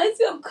reminds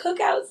you of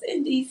cookouts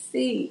in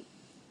DC?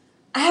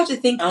 I have to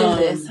think through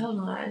this. Hold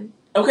on.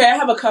 Okay, I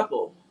have a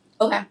couple.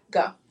 Okay,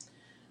 go.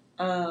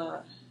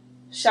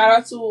 Shout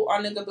out to our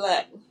nigga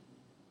Black.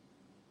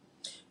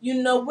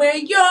 You know where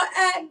you're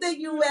at, the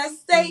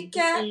USA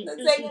cat. They're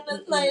taking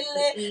us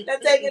lately. They're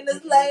taking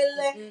us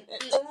lately.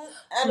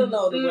 I don't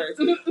know the words.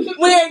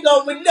 We ain't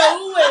going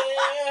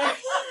nowhere.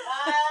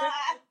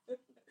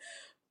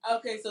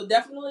 Okay, so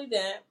definitely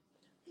that.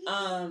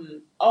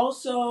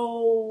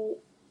 Also,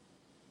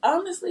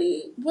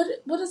 honestly,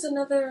 what is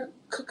another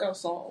cookout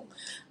song?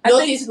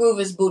 Northeast Groove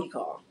is Booty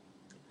Call.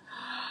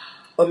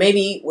 Or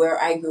maybe Where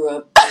I Grew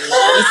Up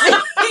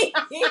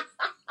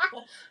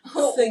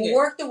Sing it.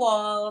 Work the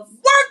walls.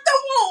 Work the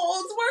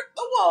walls. Work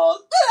the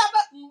walls.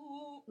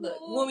 Look,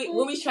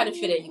 Wumi's trying to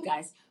fit in, you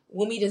guys.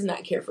 Wumi does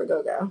not care for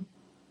Go-Go.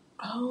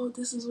 Oh,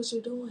 this is what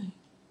you're doing.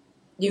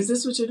 Is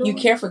this what you're doing?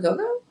 You care for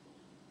Go-Go?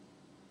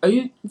 Are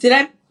you? Did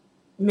I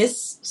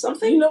miss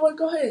something? You know what?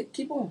 Go ahead.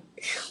 Keep on.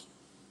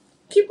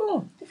 Keep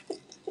on.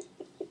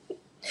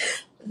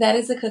 That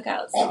is a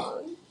cookout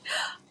song.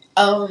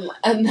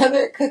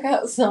 Another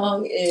cookout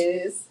song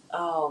is,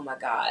 oh my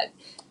God.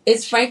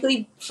 It's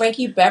Frankie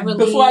Beverly.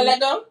 Before I Let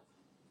Go?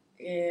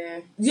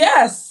 Yeah.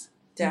 Yes.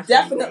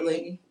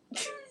 Definitely.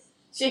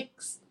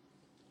 Chicks.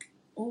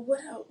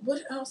 Well,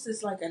 what else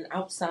is like an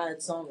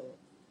outside song?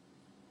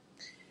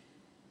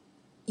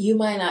 You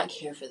might not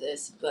care for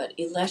this, but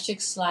Electric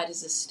Slide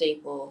is a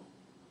staple.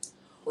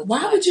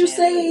 Why would you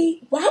say?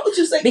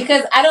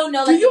 Because I don't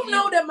know. Do you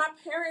know that my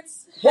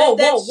parents had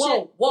that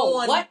shit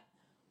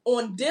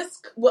on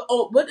disc? What?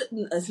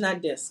 It's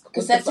not disc.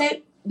 Cassette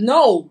tape?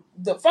 No,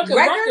 the fucking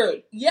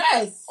record.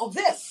 Yes. Oh,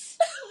 this.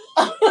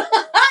 Got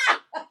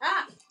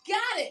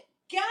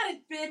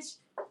it, bitch.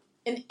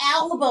 An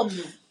album.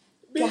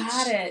 Bitch.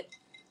 Got it.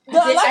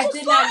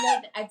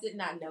 I did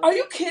not know. Are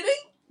you kidding?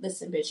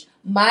 Listen, bitch.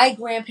 My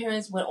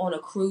grandparents went on a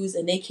cruise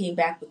and they came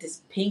back with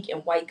this pink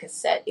and white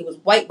cassette. It was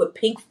white with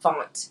pink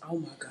font. Oh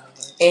my God.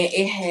 And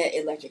it had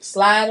Electric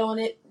Slide on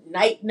it,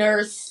 Night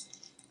Nurse.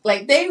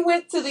 Like, they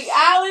went to the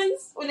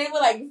islands when they were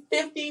like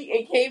 50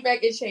 and came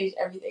back and changed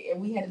everything.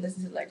 And we had to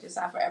listen to Electric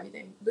Slide for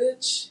everything.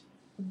 Bitch.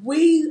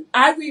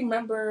 I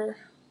remember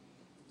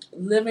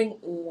living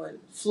on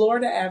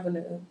Florida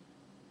Avenue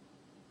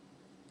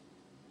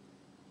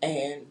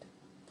and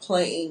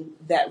playing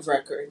that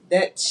record.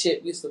 That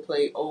shit used to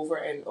play over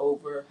and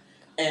over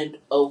and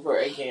over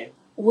again.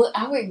 Well,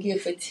 I would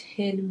give for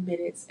 10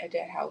 minutes at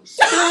that house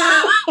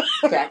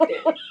back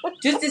then.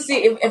 Just to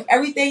see if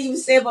everything you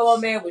said about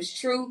my man was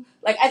true.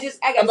 Like, I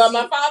got about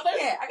my father?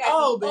 Yeah, I got to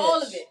see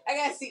all of it. I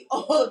got to see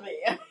all of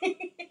it.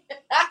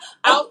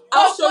 I'll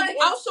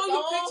show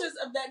you pictures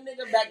of that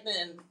nigga back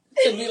then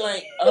to be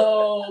like,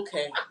 oh,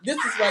 okay. This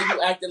is why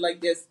you acted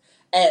like this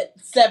at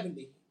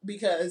 70.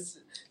 Because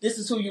this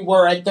is who you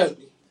were at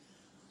 30.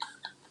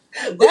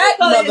 That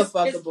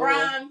motherfucker, boy.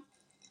 Prime.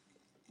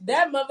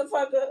 That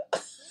motherfucker.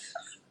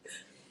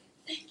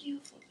 Thank you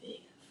for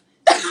being.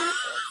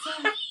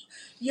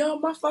 Yo,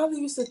 my father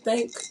used to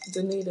thank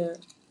Danita.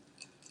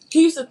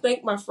 He used to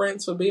thank my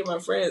friends for being my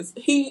friends.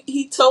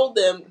 He told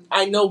them,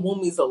 I know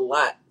Wumi's a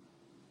lot.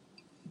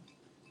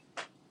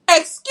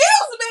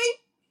 Excuse me?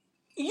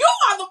 You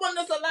are the one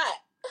that's a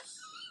lot.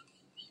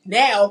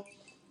 Now.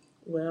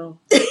 Well.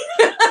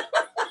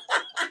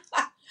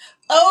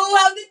 Oh,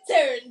 how the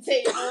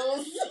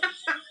turntables.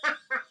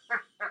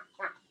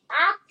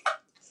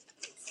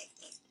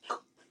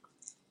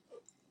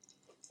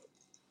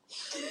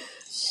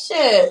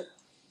 Shit.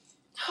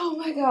 Oh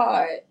my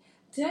God.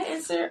 Did I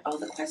answer all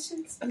the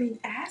questions?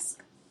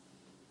 Ask?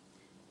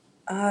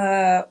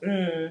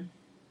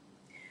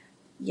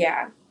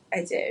 Yeah,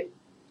 I did.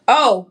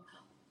 Oh.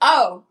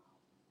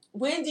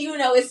 When do you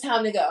know it's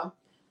time to go?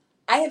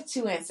 I have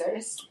 2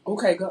 answers.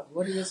 Okay, go.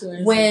 What are your 2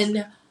 answers?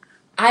 When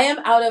I am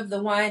out of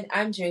the wine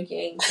I'm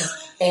drinking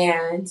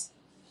and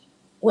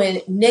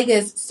when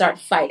niggas start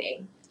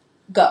fighting.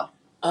 Go.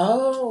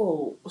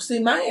 Oh. See,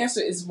 my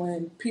answer is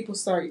when people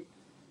start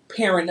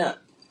pairing up.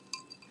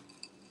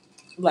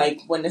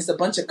 Like, when it's a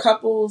bunch of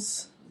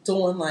couples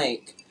doing,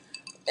 like...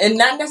 And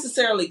not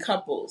necessarily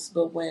couples,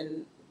 but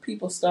when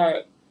people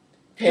start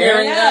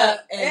pairing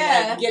up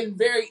and like, getting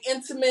very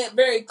intimate,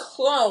 very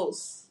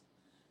close.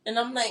 And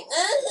I'm like,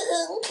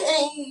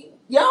 okay,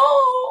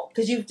 yo.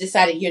 Because you've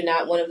decided you're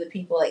not one of the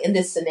people, like, in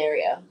this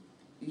scenario.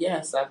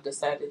 Yes, I've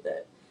decided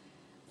that.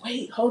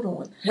 Wait, hold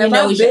on. Have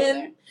I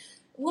been...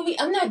 Well,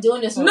 I'm not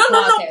doing this on No,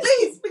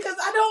 please, because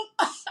I don't...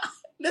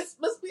 This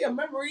must be a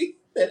memory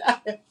that I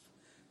have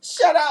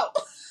shut out.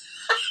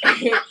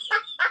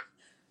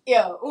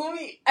 Yo,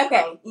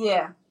 okay,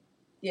 yeah.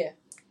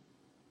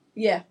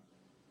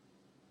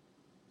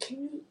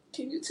 Can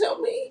you tell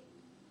me?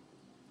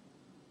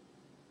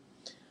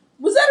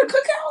 Was that a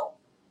cookout?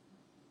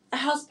 A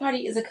house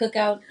party is a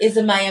cookout. Is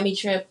a Miami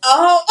trip.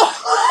 Oh,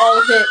 all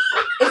of it.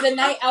 It's a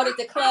night out at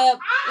the club.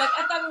 Like,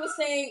 I thought we were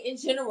saying in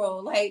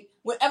general. Like,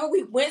 whenever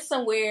we went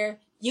somewhere,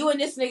 you and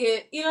this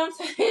nigga, you know what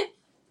I'm saying?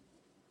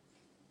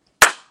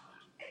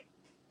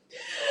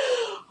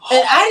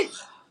 And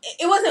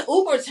it wasn't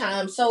Uber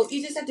time, so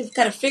you just have to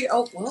kind of figure,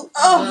 boy.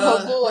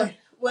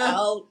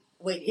 Well,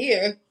 wait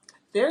here.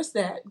 There's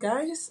that,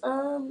 guys.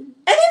 And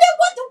then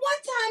the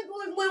one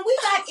time when we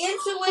got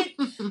into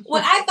it,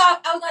 when I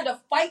thought I was going to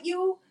fight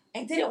you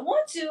and didn't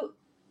want to, you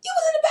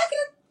was in the back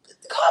of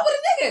the car with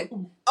a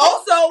nigga.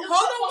 Also,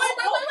 hold on,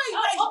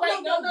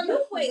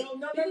 wait.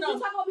 No. You talking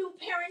about people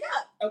pairing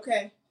up.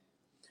 Okay.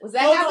 Was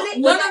that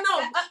happening? No.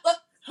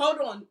 Hold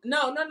on.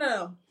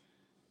 No.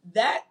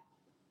 That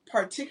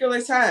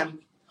particular time.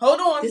 Hold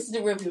on. This is the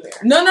rearview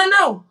mirror.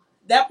 No.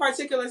 That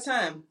particular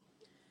time.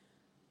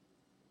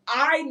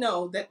 I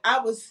know that I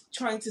was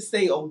trying to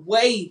stay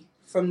away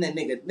from that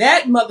nigga.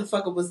 That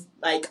motherfucker was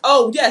like,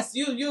 oh, yes,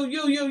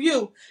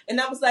 you.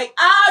 And I was like,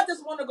 I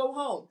just want to go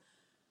home.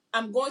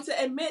 I'm going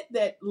to admit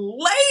that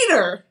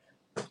later,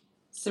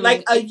 Serena,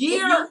 like a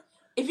year.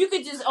 If you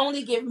could just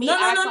only give me No.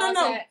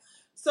 contact.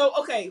 So,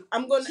 okay,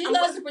 I'm going to... She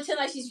loves to pretend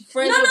like she's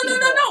friends with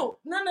people.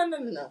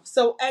 No.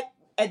 So,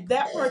 at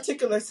that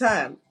particular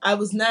time, I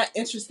was not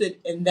interested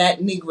in that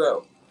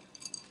Negro.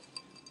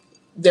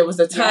 There was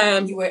a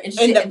time... you were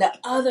interested in the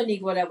other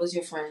Negro that was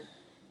your friend.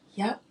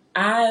 Yep.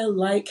 I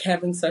like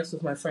having sex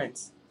with my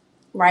friends.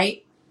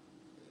 Right?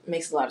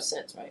 Makes a lot of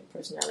sense, right?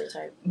 Personality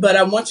type. But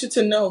I want you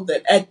to know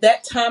that at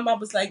that time, I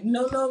was like,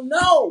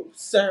 no,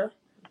 sir.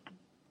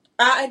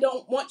 I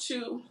don't want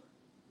you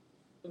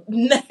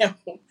now.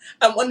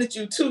 I wanted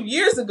you 2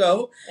 years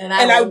ago. And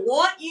I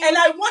want you. And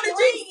I wanted 6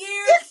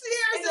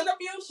 years in the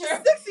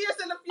future. 6 years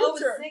in the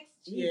future. Oh, 6?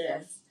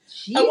 Yes.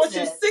 Jesus. I want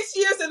you 6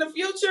 years in the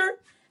future.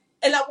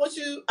 And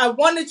I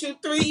wanted you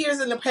 3 years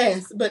in the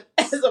past. But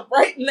as of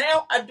right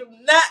now, I do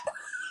not.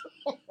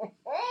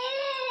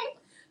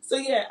 So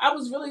yeah, I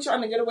was really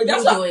trying to get away.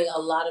 You're doing a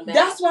lot of math.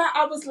 That's why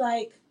I was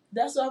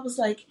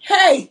like,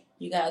 hey.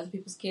 You got other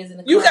people's kids in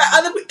the car. You got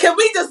other people. Can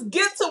we just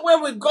get to where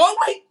we're going,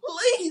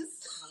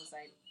 please? I was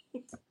like,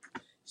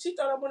 she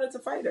thought I wanted to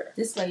fight her.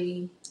 This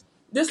lady,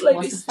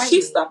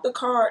 she stopped the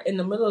car in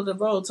the middle of the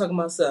road talking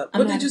about stuff.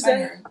 What did you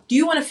say? Her. Do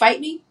you want to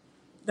fight me?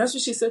 That's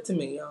what she said to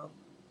me, y'all.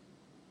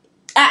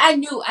 I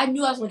knew I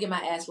was gonna get my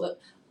ass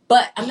whipped,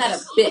 but I'm not a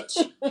bitch.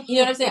 You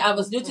know what I'm saying? I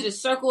was new to the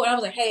circle, and I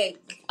was like, hey,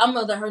 I'm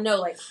gonna let her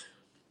know, like,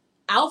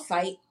 I'll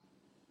fight.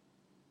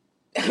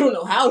 I don't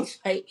know how to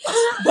fight,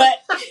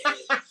 but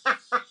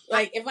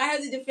like, if I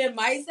have to defend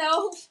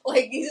myself,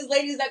 like, these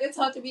ladies not gonna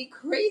talk to me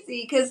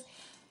crazy. Because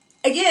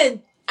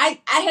again, I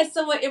had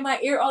someone in my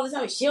ear all the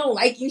time. She don't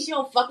like you. She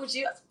don't fuck with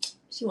you.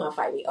 She want to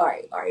fight me. All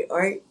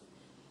right.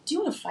 Do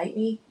you want to fight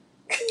me?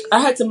 I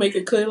had to make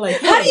it clear, like,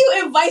 hey, how do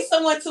you invite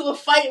someone to a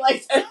fight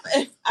like that?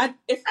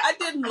 If I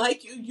didn't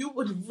like you, you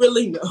would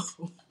really know.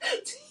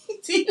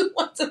 Do you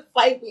want to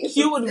fight me?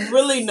 You would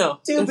really know.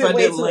 Stupid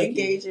way to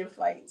engage in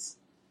fights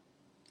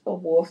or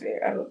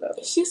warfare. I don't know.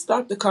 She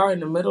stopped the car in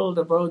the middle of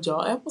the road,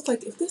 y'all. I was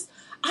like,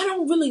 I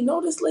don't really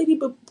know this lady,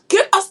 but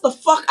get us the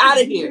fuck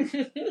out of here.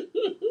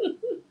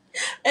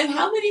 And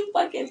how many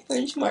fucking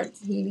French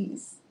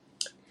martinis?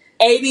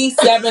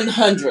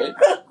 8,700.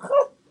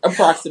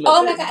 Approximately.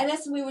 Oh my god! And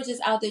that's when we were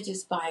just out there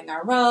just buying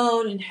our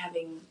own and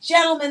having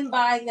gentlemen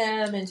buy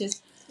them and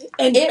just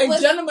and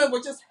gentlemen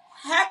were just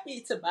happy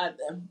to buy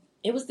them.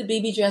 It was the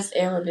BB dress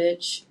era,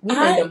 bitch. We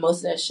made the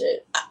most of that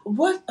shit.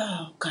 What?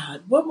 Oh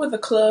god! What were the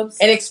clubs?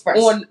 And Express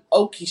on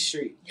Oakey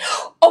Street.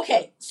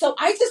 Okay, so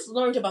I just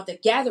learned about the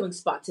gathering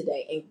spot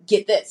today, and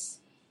get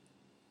this.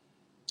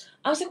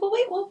 I was like,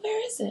 well,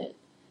 where is it?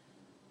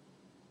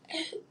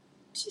 And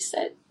she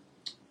said,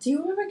 "Do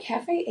you remember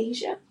Cafe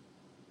Asia?"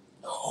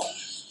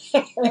 I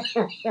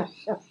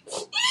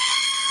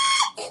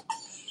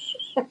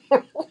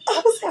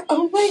was like,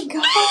 oh my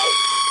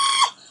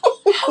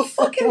god, how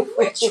fucking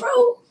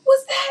retro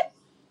was that?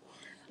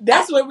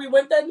 That's where we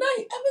went that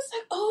night. I was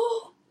like,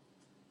 oh,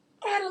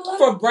 I had a lot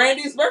for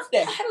Brandy's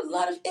birthday. I had a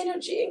lot of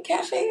energy in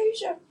Cafe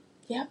Asia.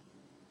 Yep.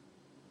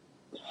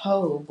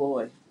 Oh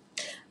boy,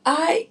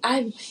 I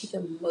made the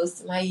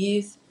most of my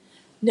youth.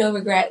 No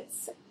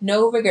regrets.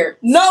 No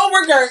regrets.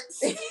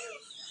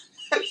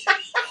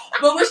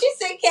 But when she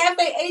said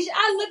Cafe Asia,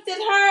 I looked at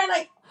her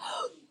like,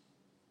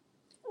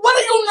 what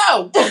do you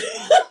know? Why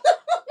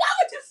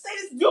would you say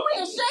this? You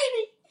being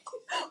shady?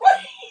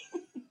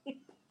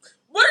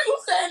 What are you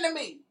saying to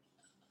me?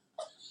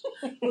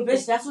 Well,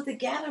 bitch, that's what the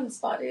gathering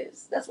spot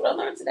is. That's what I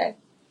learned today.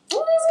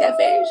 It's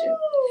Cafe Asia.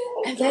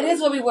 And that is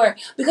where we were.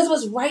 Because it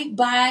was right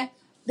by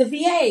the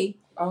VA.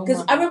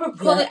 Because I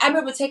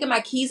remember taking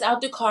my keys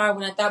out the car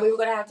when I thought we were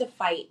going to have to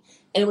fight.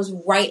 And it was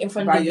right in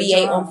front of the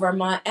VA on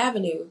Vermont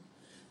Avenue.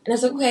 And I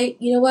was like, okay,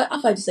 you know what?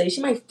 I'll fight this lady. She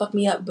might fuck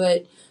me up,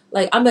 but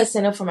like, I'm going to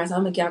stand up for myself.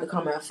 I'm going to get out of the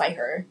car and fight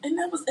her. And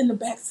I was in the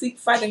back seat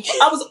fighting.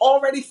 I was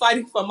already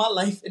fighting for my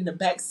life in the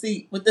back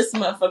seat with this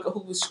motherfucker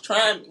who was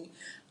trying me.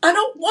 I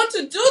don't want to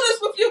do this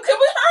with you. Can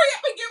we hurry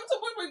up and get to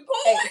where we're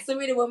going? Hey,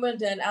 Serena, when we're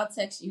done, I'll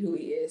text you who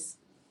he is.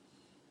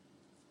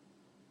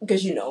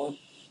 Because you know him.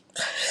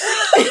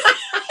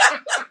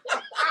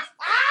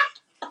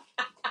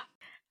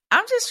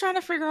 I'm just trying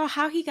to figure out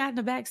how he got in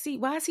the back seat.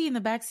 Why is he in the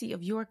back seat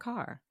of your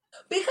car?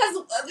 Because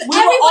we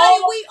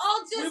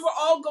were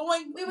all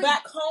going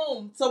back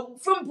home. So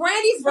from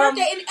Brandy's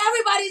birthday, and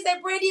everybody's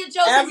at Brandy and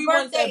Joseph's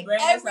birthday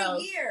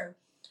every year.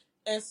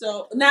 And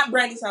so, not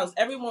Brandy's house.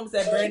 Everyone was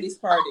at Brandy's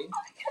party.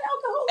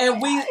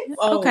 And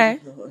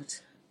Lord.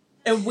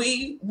 And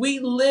we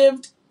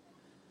lived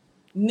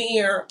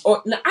near,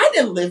 I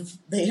didn't live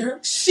there.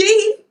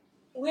 She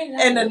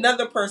and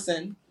another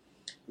person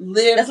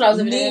lived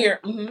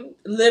near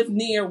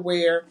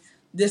where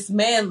this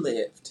man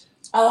lived.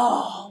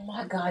 Oh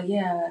my God,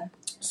 yeah.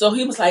 So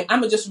he was like, I'm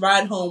going to just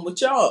ride home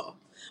with y'all.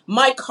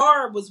 My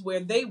car was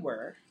where they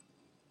were.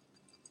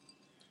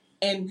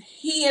 And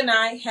he and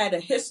I had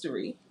a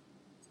history.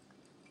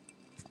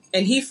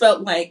 And he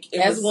felt like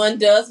one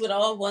does with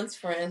all one's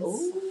friends.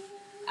 Ooh.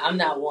 I'm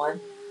not one.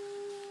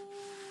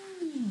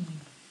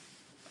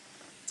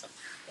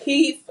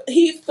 He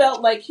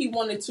felt like he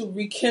wanted to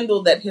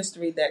rekindle that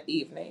history that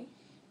evening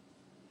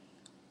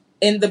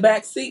in the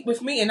back seat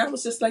with me, and I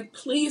was just like,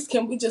 please,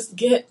 can we just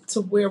get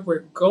to where we're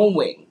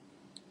going?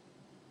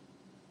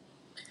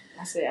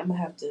 I said, I'm gonna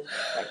have to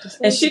practice.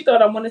 And she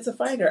thought I wanted to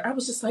fight her. I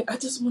was just like, I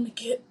just want to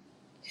get.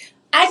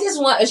 I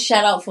just want a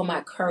shout out for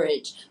my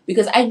courage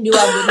because I knew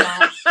I would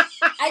not.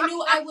 I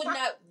knew I would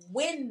not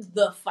win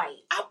the fight.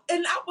 I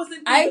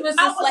wasn't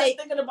like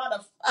thinking about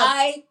a.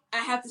 I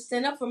have to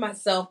stand up for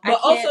myself. But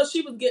also,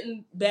 she was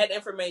getting bad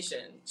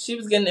information. She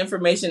was getting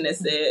information that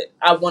said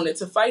I wanted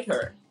to fight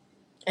her.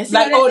 And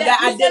like, that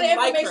I didn't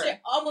like her.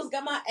 Almost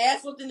got my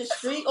ass whooped in the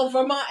street on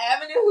Vermont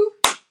Avenue.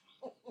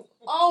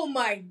 Oh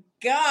my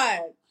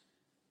God.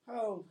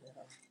 Oh,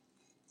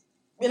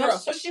 and I'm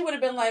sure she would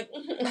have been like,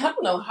 I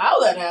don't know how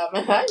that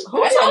happened. Who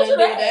told you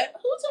that?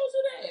 Who told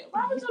you that?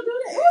 Why would you do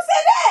that? Who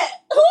said that?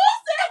 Who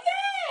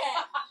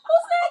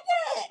said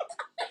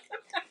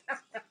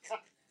that?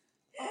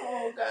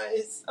 Oh,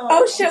 guys.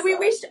 Oh shit, we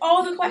reached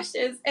all the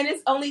questions and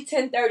it's only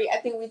 10:30. I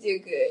think we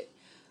did good.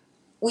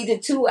 We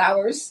did 2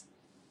 hours.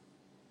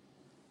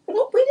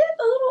 Well, we did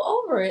a little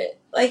over it.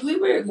 Like we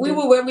were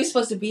where we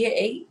supposed to be at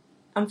 8.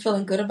 I'm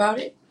feeling good about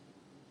it.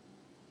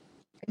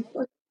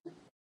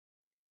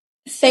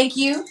 Thank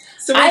you.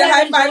 Sarita,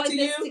 high five to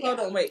you. Hold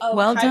on, wait. Oh,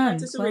 well done.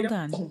 Well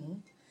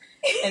done.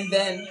 And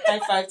then high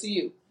five to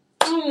you.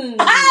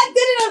 I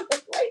did it on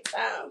the right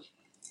time.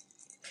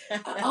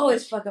 I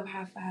always fuck up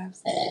high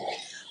fives.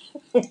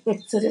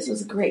 So this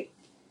was great.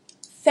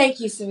 Thank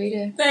you,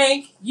 Sarita.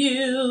 Thank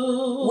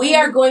you. We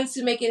are going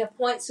to make it a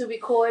point to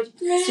record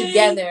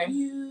together.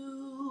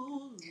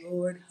 You,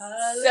 Lord.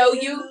 So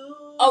you...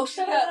 Oh,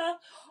 shut up.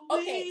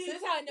 Okay, so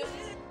this is how I know.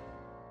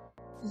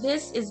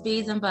 This is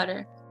Beads and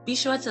Butter. Be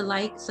sure to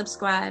like,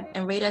 subscribe,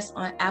 and rate us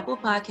on Apple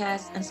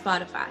Podcasts and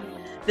Spotify.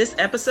 This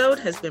episode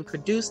has been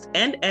produced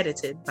and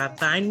edited by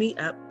Find Me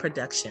Up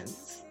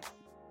Productions.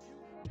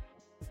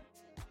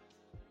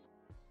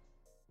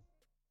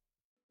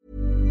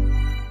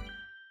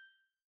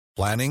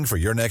 Planning for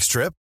your next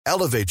trip?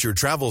 Elevate your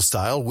travel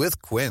style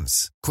with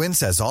Quince. Quince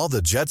has all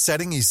the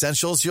jet-setting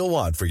essentials you'll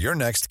want for your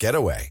next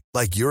getaway,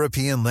 like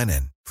European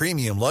linen,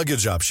 premium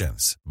luggage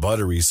options,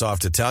 buttery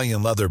soft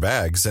Italian leather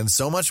bags, and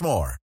so much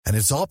more. And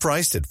it's all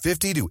priced at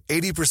 50 to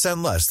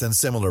 80% less than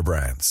similar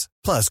brands.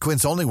 Plus,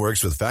 Quince only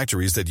works with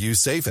factories that use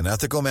safe and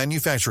ethical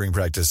manufacturing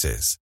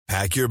practices.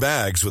 Pack your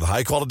bags with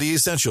high-quality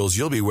essentials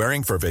you'll be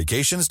wearing for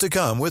vacations to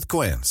come with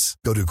Quince.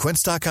 Go to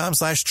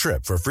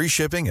quince.com/trip for free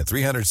shipping and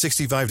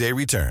 365-day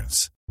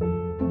returns.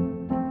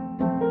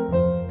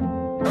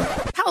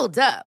 Hold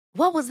up.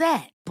 What was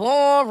that?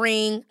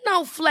 Boring.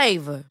 No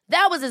flavor.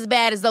 That was as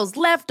bad as those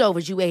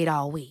leftovers you ate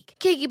all week.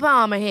 Keke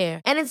Palmer here,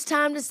 and it's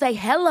time to say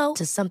hello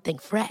to something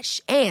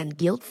fresh and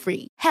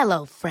guilt-free.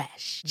 Hello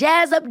Fresh.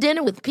 Jazz up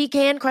dinner with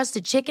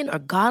pecan-crusted chicken or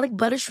garlic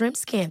butter shrimp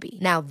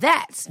scampi. Now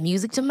that's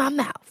music to my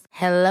mouth.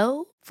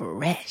 Hello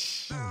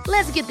Fresh.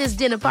 Let's get this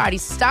dinner party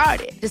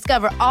started.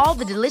 Discover all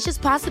the delicious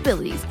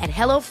possibilities at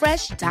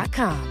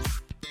HelloFresh.com.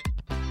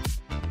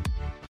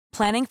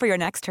 Planning for your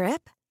next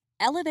trip?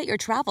 Elevate your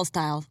travel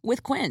style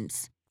with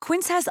Quince.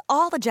 Quince has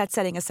all the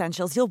jet-setting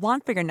essentials you'll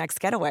want for your next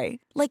getaway,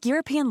 like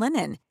European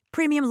linen,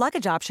 premium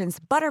luggage options,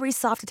 buttery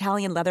soft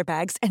Italian leather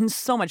bags, and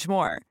so much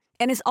more.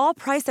 And is all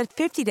priced at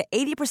 50 to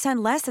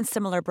 80% less than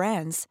similar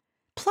brands.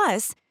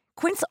 Plus,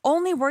 Quince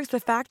only works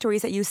with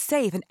factories that use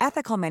safe and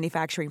ethical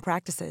manufacturing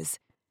practices.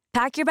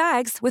 Pack your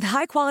bags with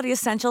high-quality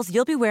essentials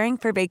you'll be wearing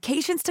for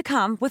vacations to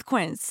come with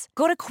Quince.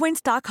 Go to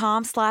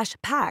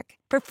quince.com/pack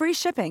for free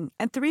shipping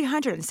and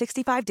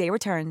 365-day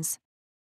returns.